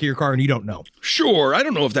with the back of your car and you don't know. Sure. I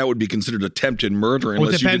don't know if that would be considered attempted murder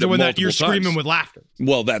unless you did it multiple times. You're screaming with laughter.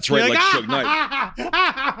 Well, that's right. Like Suge Knight.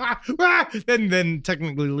 then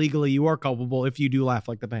technically, legally, you are culpable if you do laugh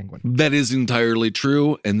like the penguin. That is entirely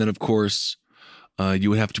true. And then, of course,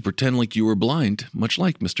 you would have to pretend like you were blind, much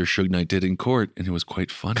like Mr. Suge Knight did in court, and it was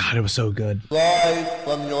quite funny. God, it was so good. Live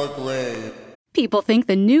from your grave. People think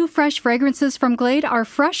the new fresh fragrances from Glade are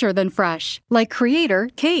fresher than fresh, like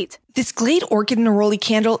creator Kate. This Glade Orchid Neroli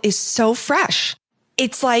candle is so fresh.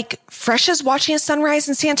 It's like fresh as watching a sunrise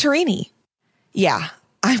in Santorini. Yeah,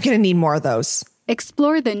 I'm going to need more of those.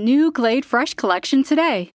 Explore the new Glade Fresh collection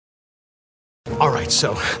today. All right,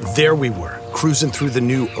 so there we were, cruising through the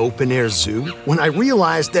new open-air zoo, when I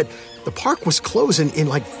realized that the park was closing in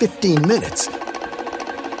like 15 minutes.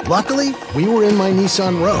 Luckily, we were in my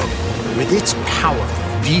Nissan Rogue. With its powerful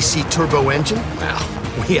VC turbo engine, well,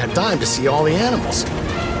 we had time to see all the animals.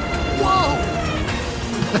 Whoa!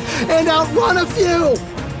 And outrun a few!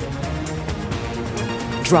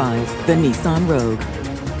 Drive the Nissan Rogue.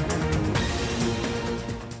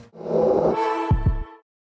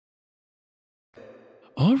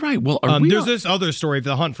 All right. Well, there's this other story of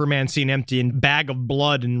the hunt for man seen empty and bag of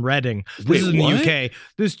blood in Reading. This Wait, is in what? the UK.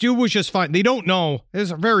 This dude was just fine. They don't know.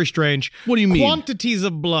 It's very strange. What do you mean? Quantities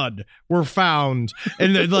of blood were found.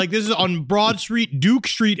 And like this is on Broad Street, Duke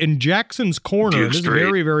Street, and Jackson's Corner. Duke This Street. is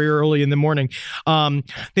very, very early in the morning.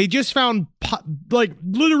 They just found like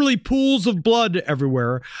literally pools of blood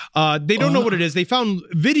everywhere. They don't know what it is. They found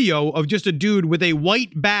video of just a dude with a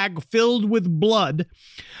white bag filled with blood.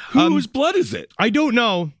 Whose blood is it? I don't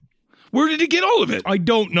know. Where did he get all of it? I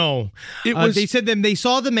don't know. It was. They said they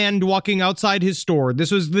saw the man walking outside his store.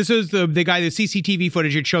 This was the guy. The CCTV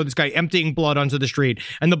footage had showed this guy emptying blood onto the street,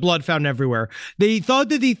 and the blood found everywhere. They thought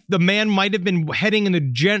that the man might have been heading in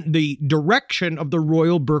the direction of the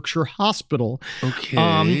Royal Berkshire Hospital.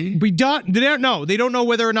 Okay. They don't know. They don't know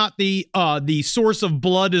whether or not the source of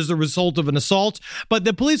blood is the result of an assault. But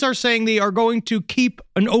the police are saying they are going to keep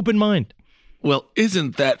an open mind. Well,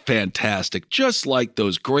 isn't that fantastic? Just like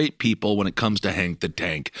those great people when it comes to Hank the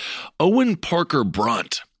Tank. Owen Parker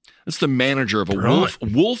Brunt. That's the manager of a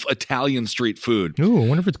Wolf Italian street food. Ooh, I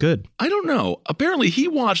wonder if it's good. I don't know. Apparently, he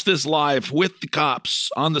watched this live with the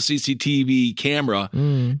cops on the CCTV camera,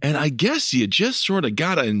 and I guess you just sort of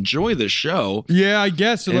got to enjoy the show. Yeah, I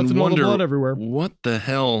guess. It left all the blood everywhere. What the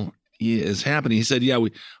hell is happening? He said, yeah,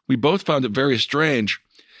 we both found it very strange.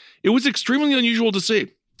 It was extremely unusual to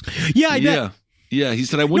see. Yeah, I bet. Yeah, he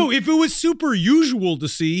said I wouldn't. No, if it was super usual to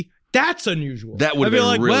see, that's unusual. That would I'd be be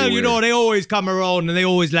like, really well, weird. you know, they always come around and they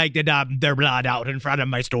always like to dump their blood out in front of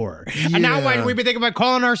my store. Yeah. And now we've been thinking about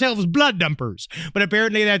calling ourselves blood dumpers. But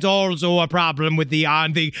apparently that's also a problem with the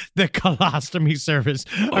colostomy service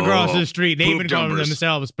across the street. They've been calling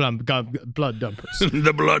themselves blood dumpers.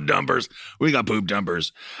 The blood dumpers. We got poop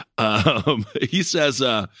dumpers. He says,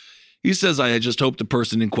 I just hope the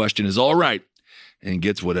person in question is all right and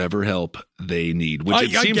gets whatever help they need, which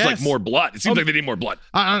it seems like more blood. It seems like they need more blood.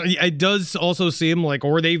 It does also seem like,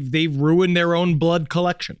 or they've ruined their own blood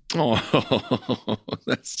collection. Oh,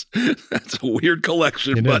 that's a weird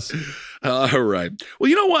collection. It but is. All right. Well,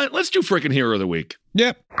 you know what? Let's do freaking Hero of the Week.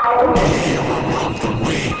 Yep.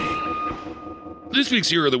 This week's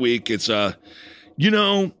Hero of the Week, it's I've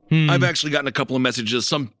actually gotten a couple of messages.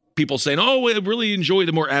 Some people saying, oh, I really enjoy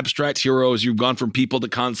the more abstract heroes. You've gone from people to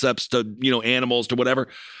concepts to, animals to whatever.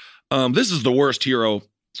 This is the worst hero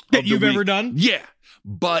that you've ever done? Yeah.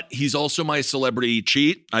 But he's also my celebrity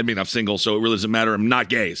cheat. I mean, I'm single, so it really doesn't matter. I'm not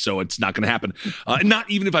gay, so it's not going to happen.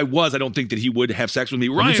 Not even if I was, I don't think that he would have sex with me.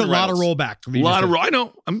 Ryan It's a lot of Reynolds. rollback. I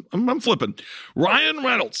know. I'm flipping. Ryan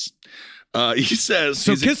Reynolds. He says.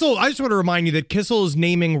 So Kissel, I just want to remind you that Kissel is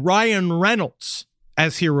naming Ryan Reynolds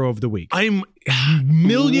as Hero of the Week. I'm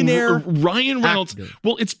millionaire Ryan Reynolds. actor.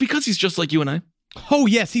 Well, it's because he's just like you and I. Oh,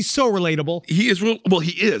 yes. He's so relatable. He is. Well,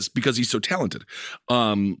 he is because he's so talented.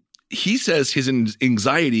 He says his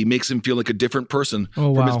anxiety makes him feel like a different person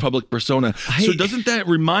from his public persona. So doesn't that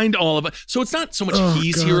remind all of us? So it's not so much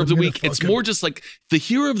Hero of the Week. It's more just like the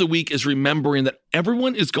Hero of the Week is remembering that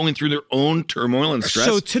everyone is going through their own turmoil and stress.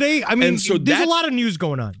 So today, I mean, so there's a lot of news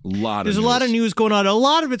going on. There's a lot of news going on. A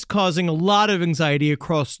lot of it's causing a lot of anxiety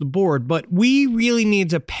across the board. But we really need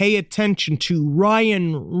to pay attention to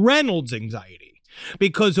Ryan Reynolds' anxiety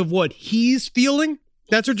because of what he's feeling.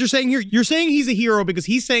 That's what you're saying here. You're saying he's a hero because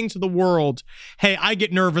he's saying to the world, hey, I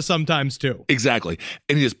get nervous sometimes too. Exactly.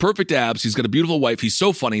 And he has perfect abs. He's got a beautiful wife. He's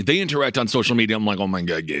so funny. They interact on social media. I'm like, oh my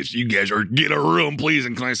God, guys, you guys are get a room, please.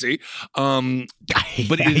 And can I see?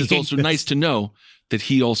 But it is also nice to know that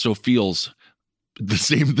he also feels the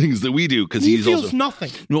same things that we do because he he's feels also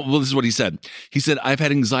nothing. No, well, this is what he said. He said, I've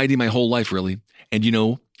had anxiety my whole life, really.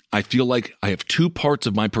 And I feel like I have two parts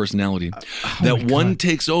of my personality. That one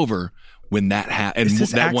takes over when that happens, and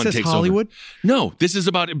that one takes Hollywood? over. No, this is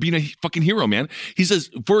about being a fucking hero, man. He says,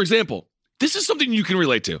 for example, this is something you can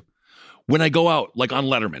relate to. When I go out, like on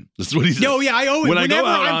Letterman, this is what he says. No, yeah, I always. Whenever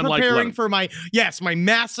I'm preparing for my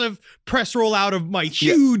massive press rollout of my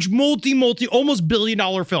huge multi almost $1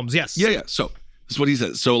 billion films. Yes. Yeah. So this is what he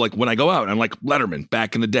says. So like when I go out, I'm like Letterman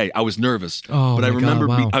back in the day. I was nervous, but I remember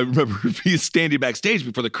I remember being standing backstage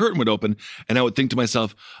before the curtain would open, and I would think to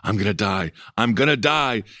myself, I'm gonna die, and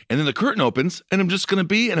then the curtain opens, and I'm just gonna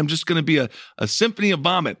be a symphony of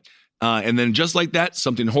vomit, and then just like that,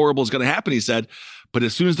 something horrible is gonna happen. He said, but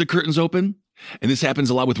as soon as the curtains open, And this happens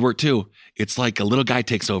a lot with work too. It's like a little guy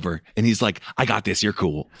takes over and he's like, I got this, you're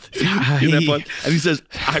cool. Isn't that fun? And he says,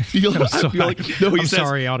 I feel like, no, he I'm says,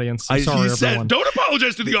 sorry, audience. I'm sorry, he everyone. said, don't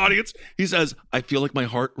apologize to the audience. He says, I feel like my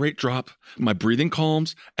heart rate drop, my breathing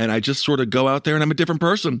calms, and I just sort of go out there and I'm a different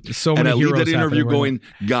person. So and many I leave that heroes interview happening going,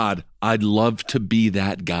 God, I'd love to be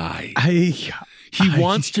that guy. He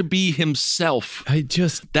wants to be himself.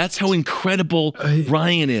 That's how incredible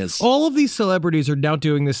Ryan is. All of these celebrities are now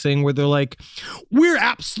doing this thing where they're like, we're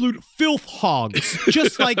absolute filth hogs,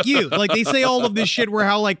 just like you. Like they say all of this shit where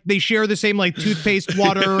how like they share the same like toothpaste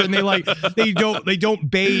water and they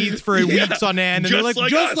don't bathe for weeks on end. And they're like,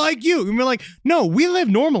 just like you. And we're like, no, we live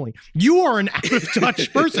normally. You are an out of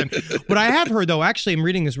touch person. What I have heard though, actually, I'm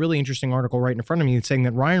reading this really interesting article right in front of me saying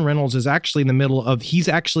that Ryan Reynolds is actually in the middle of, he's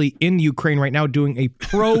actually in Ukraine right now doing a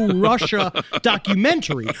pro-Russia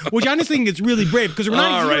documentary, which I honestly think is really brave because we're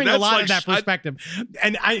not hearing a lot of that perspective.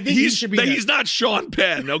 And I think he should be there. He's not Sean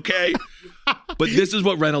Penn, okay? But this is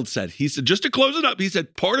what Reynolds said. He said, just to close it up, he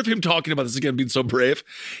said, part of him talking about this again being so brave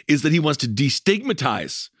is that he wants to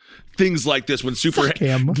destigmatize things like this when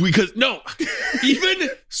because even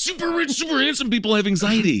super rich, super handsome people have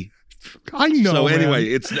anxiety. I know. So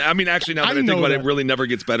anyway, man. Actually, now that I think about it, it really never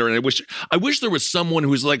gets better. And I wish there was someone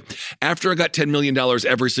who's like, after I got $10 million,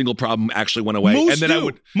 every single problem actually went away.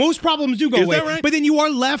 Most problems do go away. Right? But then you are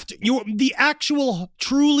left, the actual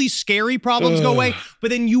truly scary problems go away. But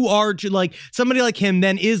then you are like, somebody like him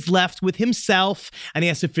then is left with himself and he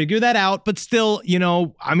has to figure that out. But still,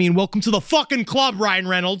 welcome to the fucking club, Ryan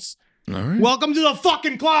Reynolds. All right. Welcome to the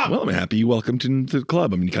fucking club. Well, I'm happy you welcomed to the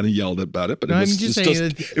club. I mean, you kind of yelled about it, but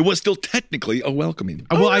it was still technically a welcoming.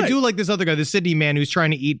 Well, I do like this other guy, the Sydney man who's trying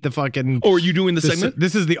to eat the fucking... Oh, are you doing the segment?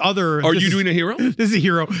 This is the other... Are you doing a hero? This is a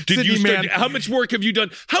hero. How much work have you done?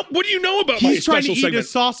 What do you know about my He's trying special to eat segment? a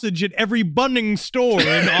sausage at every Bunnings store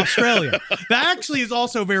in Australia. That actually is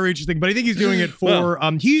also very interesting, but I think he's doing it for...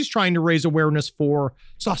 he's trying to raise awareness for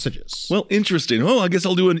sausages. Well, interesting. Oh, I guess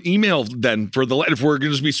I'll do an email then for the... If we're going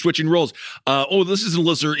to just be switching roles. This is a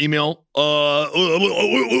listener email.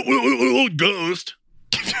 Ghost.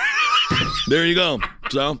 There you go.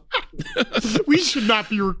 So we should not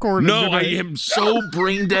be recording. No, today. I am so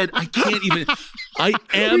brain dead. I can't even. I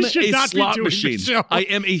am a slot machine. I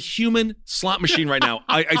am a human slot machine right now.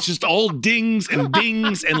 It's just all dings and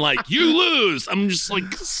dings and like you lose. I'm just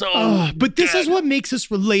like so. But this is what makes us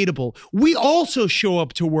relatable. We also show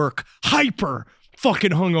up to work hyper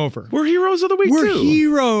fucking hungover. We're heroes of the week. We're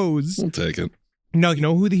heroes. We'll take it. No, you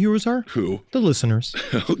know who the heroes are? Who? The listeners.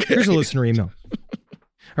 Okay. Here's a listener email.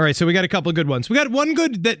 All right, so we got a couple of good ones. We got one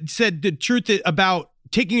good that said the truth about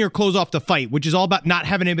taking your clothes off to fight, which is all about not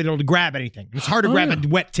having anybody able to grab anything. It's hard to grab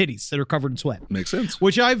wet titties that are covered in sweat. Makes sense.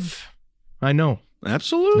 Which I know.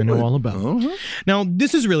 Absolutely. I know all about. Uh-huh. Now,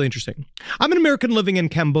 this is really interesting. I'm an American living in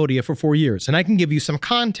Cambodia for 4 years, and I can give you some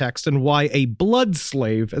context on why a blood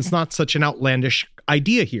slave is not such an outlandish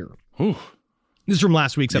idea here. Ooh. This is from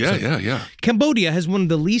last week's episode. Yeah. Cambodia has one of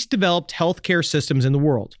the least developed healthcare systems in the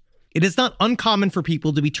world. It is not uncommon for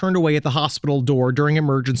people to be turned away at the hospital door during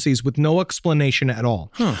emergencies with no explanation at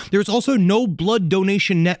all. There's also no blood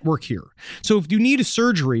donation network here. So if you need a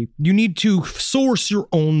surgery, you need to source your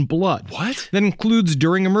own blood. What? That includes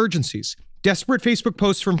during emergencies. Desperate Facebook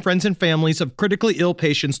posts from friends and families of critically ill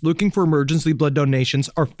patients looking for emergency blood donations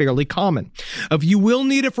are fairly common. If you will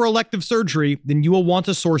need it for elective surgery, then you will want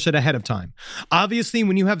to source it ahead of time. Obviously,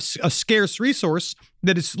 when you have a scarce resource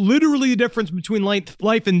that is literally the difference between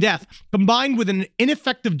life and death, combined with an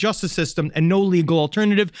ineffective justice system and no legal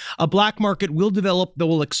alternative, a black market will develop that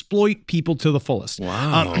will exploit people to the fullest.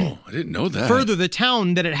 Wow, I didn't know that. Further, the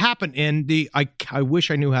town that it happened in, I wish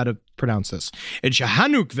I knew how to pronounce this, in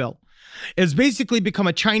Sihanoukville, has basically become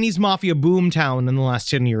a Chinese mafia boom town in the last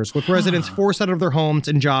 10 years, with residents forced out of their homes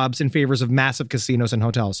and jobs in favors of massive casinos and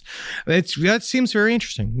hotels. That seems very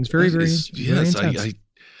interesting. It's very intense.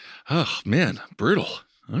 Oh, man, brutal.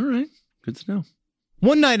 All right, good to know.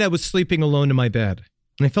 One night I was sleeping alone in my bed,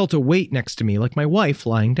 and I felt a weight next to me, like my wife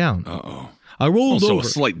lying down. Uh-oh. I rolled over. Also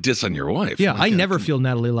a slight diss on your wife. Yeah, I never feel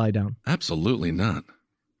Natalie lie down. Absolutely not.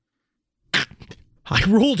 I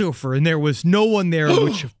rolled over and there was no one there, at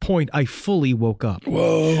which point I fully woke up.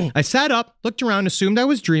 Whoa. I sat up, looked around, assumed I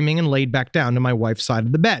was dreaming, and laid back down to my wife's side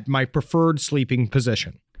of the bed, my preferred sleeping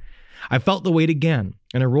position. I felt the weight again,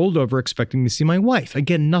 and I rolled over expecting to see my wife.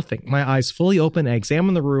 Again, nothing. My eyes fully open, I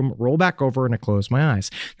examine the room, roll back over, and I close my eyes.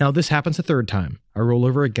 Now this happens a third time. I roll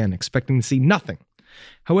over again, expecting to see nothing.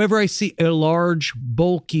 However, I see a large,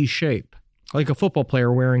 bulky shape, like a football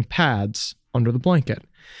player wearing pads under the blanket.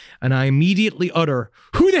 And I immediately utter,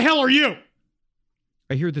 "Who the hell are you?"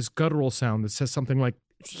 I hear this guttural sound that says something like,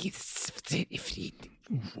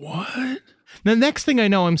 What? The next thing I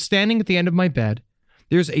know, I'm standing at the end of my bed.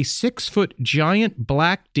 There's a 6-foot giant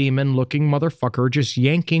black demon-looking motherfucker just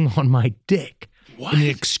yanking on my dick in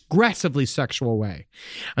an aggressively sexual way.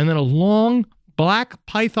 And then a long black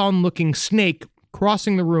python-looking snake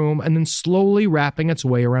crossing the room and then slowly wrapping its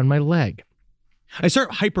way around my leg. I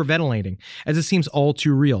start hyperventilating as it seems all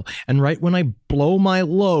too real. And right when I blow my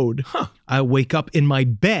load, I wake up in my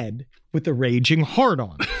bed with a raging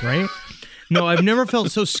hard-on, right? No, I've never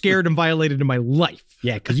felt so scared and violated in my life.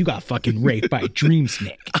 Yeah, because you got fucking raped by a dream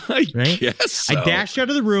snake. I guess so. I dashed out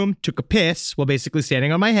of the room, took a piss while basically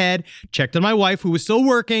standing on my head, checked on my wife who was still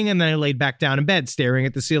working, and then I laid back down in bed, staring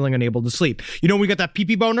at the ceiling, unable to sleep. You know when we got that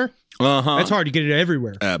pee-pee boner? Uh-huh. That's hard. You get it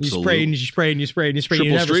everywhere. Absolutely. You spray and you spray and you spray and you spray.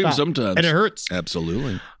 Triple You never stream stop. sometimes. And it hurts.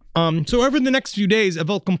 Absolutely. So over the next few days, I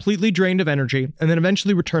felt completely drained of energy and then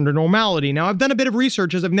eventually returned to normality. Now, I've done a bit of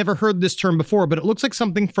research as I've never heard this term before, but it looks like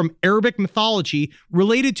something from Arabic mythology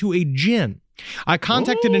related to a jinn. I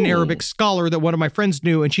contacted an Arabic scholar that one of my friends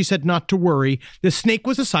knew, and she said not to worry. The snake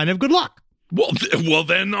was a sign of good luck. Well,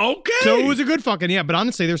 then, okay. So it was a good fucking, yeah. But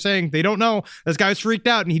honestly, they're saying they don't know. This guy's freaked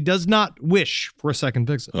out, and he does not wish for a second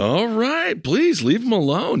visit. All right. Please leave him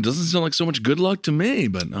alone. Doesn't sound like so much good luck to me,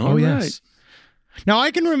 but all right. Yes. Now,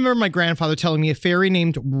 I can remember my grandfather telling me a fairy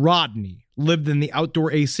named Rodney lived in the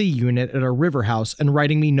outdoor AC unit at our river house and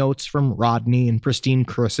writing me notes from Rodney in pristine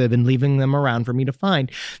cursive and leaving them around for me to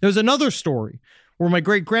find. There's another story where my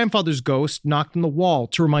great-grandfather's ghost knocked on the wall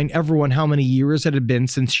to remind everyone how many years it had been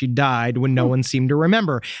since she died when no one seemed to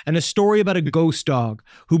remember, and a story about a ghost dog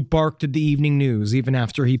who barked at the evening news even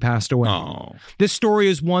after he passed away. Oh. This story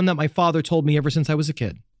is one that my father told me ever since I was a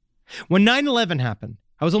kid. When 9/11 happened,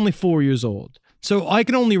 I was only 4 years old. So I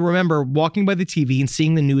can only remember walking by the TV and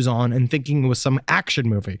seeing the news on and thinking it was some action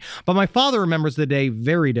movie. But my father remembers the day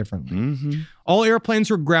very differently. Mm-hmm. All airplanes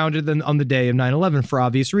were grounded on the day of 9/11 for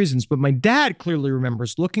obvious reasons. But my dad clearly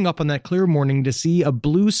remembers looking up on that clear morning to see a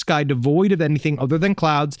blue sky devoid of anything other than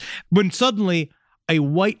clouds when suddenly a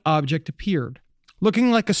white object appeared,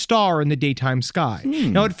 looking like a star in the daytime sky.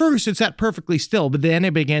 Now, at first, it sat perfectly still, but then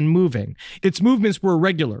it began moving. Its movements were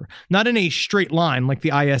irregular, not in a straight line like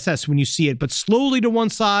the ISS when you see it, but slowly to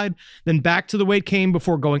one side, then back to the way it came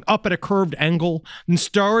before going up at a curved angle, then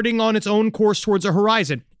starting on its own course towards the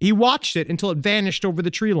horizon. He watched it until it vanished over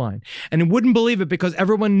the tree line, and he wouldn't believe it because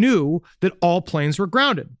everyone knew that all planes were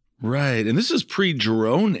grounded. Right. And this is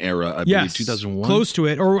pre-drone era, I believe, 2001. Close to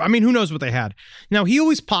it. Or, I mean, who knows what they had. Now, he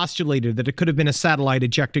always postulated that it could have been a satellite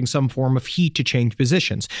ejecting some form of heat to change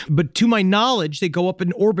positions. But to my knowledge, they go up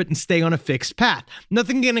in orbit and stay on a fixed path.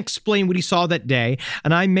 Nothing can explain what he saw that day,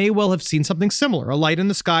 and I may well have seen something similar, a light in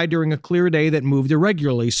the sky during a clear day that moved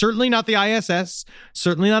irregularly. Certainly not the ISS,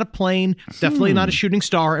 certainly not a plane, definitely not a shooting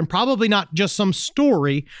star, and probably not just some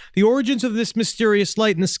story. The origins of this mysterious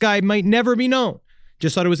light in the sky might never be known.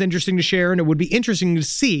 Just thought it was interesting to share, and it would be interesting to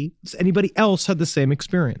see if anybody else had the same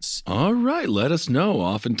experience. All right, let us know.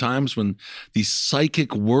 Oftentimes when the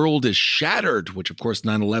psychic world is shattered, which of course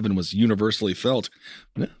 9/11 was universally felt,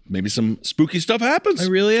 maybe some spooky stuff happens. It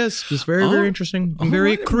really is. It's very, very interesting. And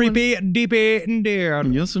very creepy, deepy, and dear.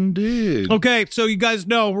 Yes, indeed. Okay, so you guys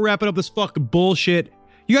know we're wrapping up this fucking bullshit.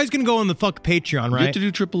 You guys gonna go on the fuck Patreon, right? You have to do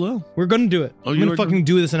Triple L. We're gonna do it. Oh, I'm gonna fucking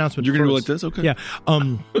do this announcement. You're gonna first. do it like this? Okay. Yeah.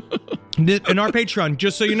 In our Patreon,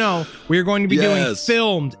 just so you know, we are going to be doing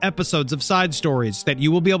filmed episodes of side stories that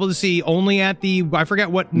you will be able to see only at the, I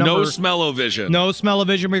forget what number. No smell-o-vision. No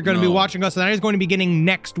smell-o-vision. We're going to be watching us, and that is going to be beginning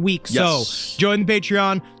next week. Yes. So join the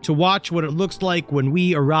Patreon to watch what it looks like when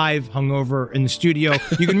we arrive hungover in the studio.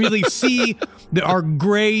 You can really see our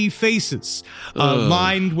gray faces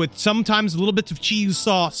lined with sometimes little bits of cheese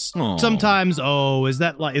sauce. Aww. Sometimes, is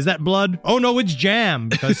that blood? Oh no, it's jam,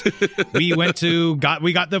 because we got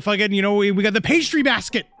the fucking, we got the pastry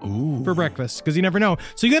basket for breakfast, because you never know.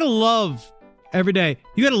 So you got to love every day.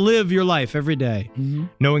 You got to live your life every day,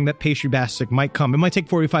 knowing that pastry basket might come. It might take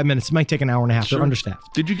 45 minutes. It might take an hour and a half. Sure. They're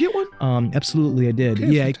understaffed. Did you get one? Absolutely, I did.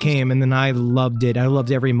 Okay, yeah, it came, and then I loved it. I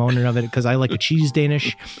loved every moment of it because I like a cheese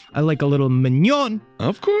Danish. I like a little mignon.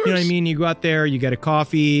 Of course. You know what I mean? You go out there, you get a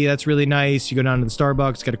coffee. That's really nice. You go down to the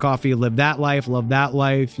Starbucks, get a coffee, live that life, love that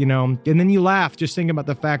life, and then you laugh just thinking about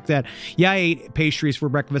the fact that, I ate pastries for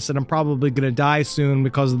breakfast and I'm probably going to die soon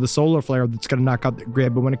because of the solar flare that's going to knock out the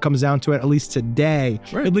grid. But when it comes down to it, at least today,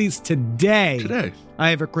 I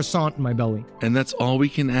have a croissant in my belly. And that's all we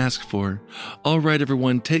can ask for. All right,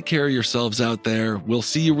 everyone, take care of yourselves out there. We'll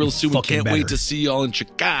see you real soon. We can't wait to see you all in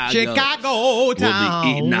Chicago. Chicago town. We'll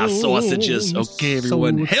be eating our sausages. Okay,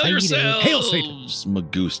 everyone. So Hail excited. yourselves. Hail Satan.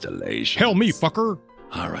 Magustalations. Hail me, fucker.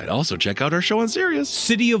 All right. Also, check out our show on Sirius.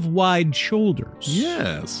 City of Wide Shoulders.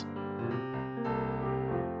 Yes.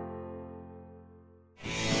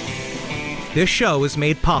 This show is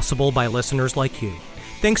made possible by listeners like you.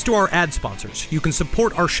 Thanks to our ad sponsors, you can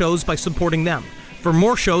support our shows by supporting them. For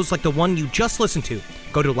more shows like the one you just listened to,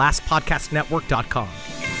 go to lastpodcastnetwork.com.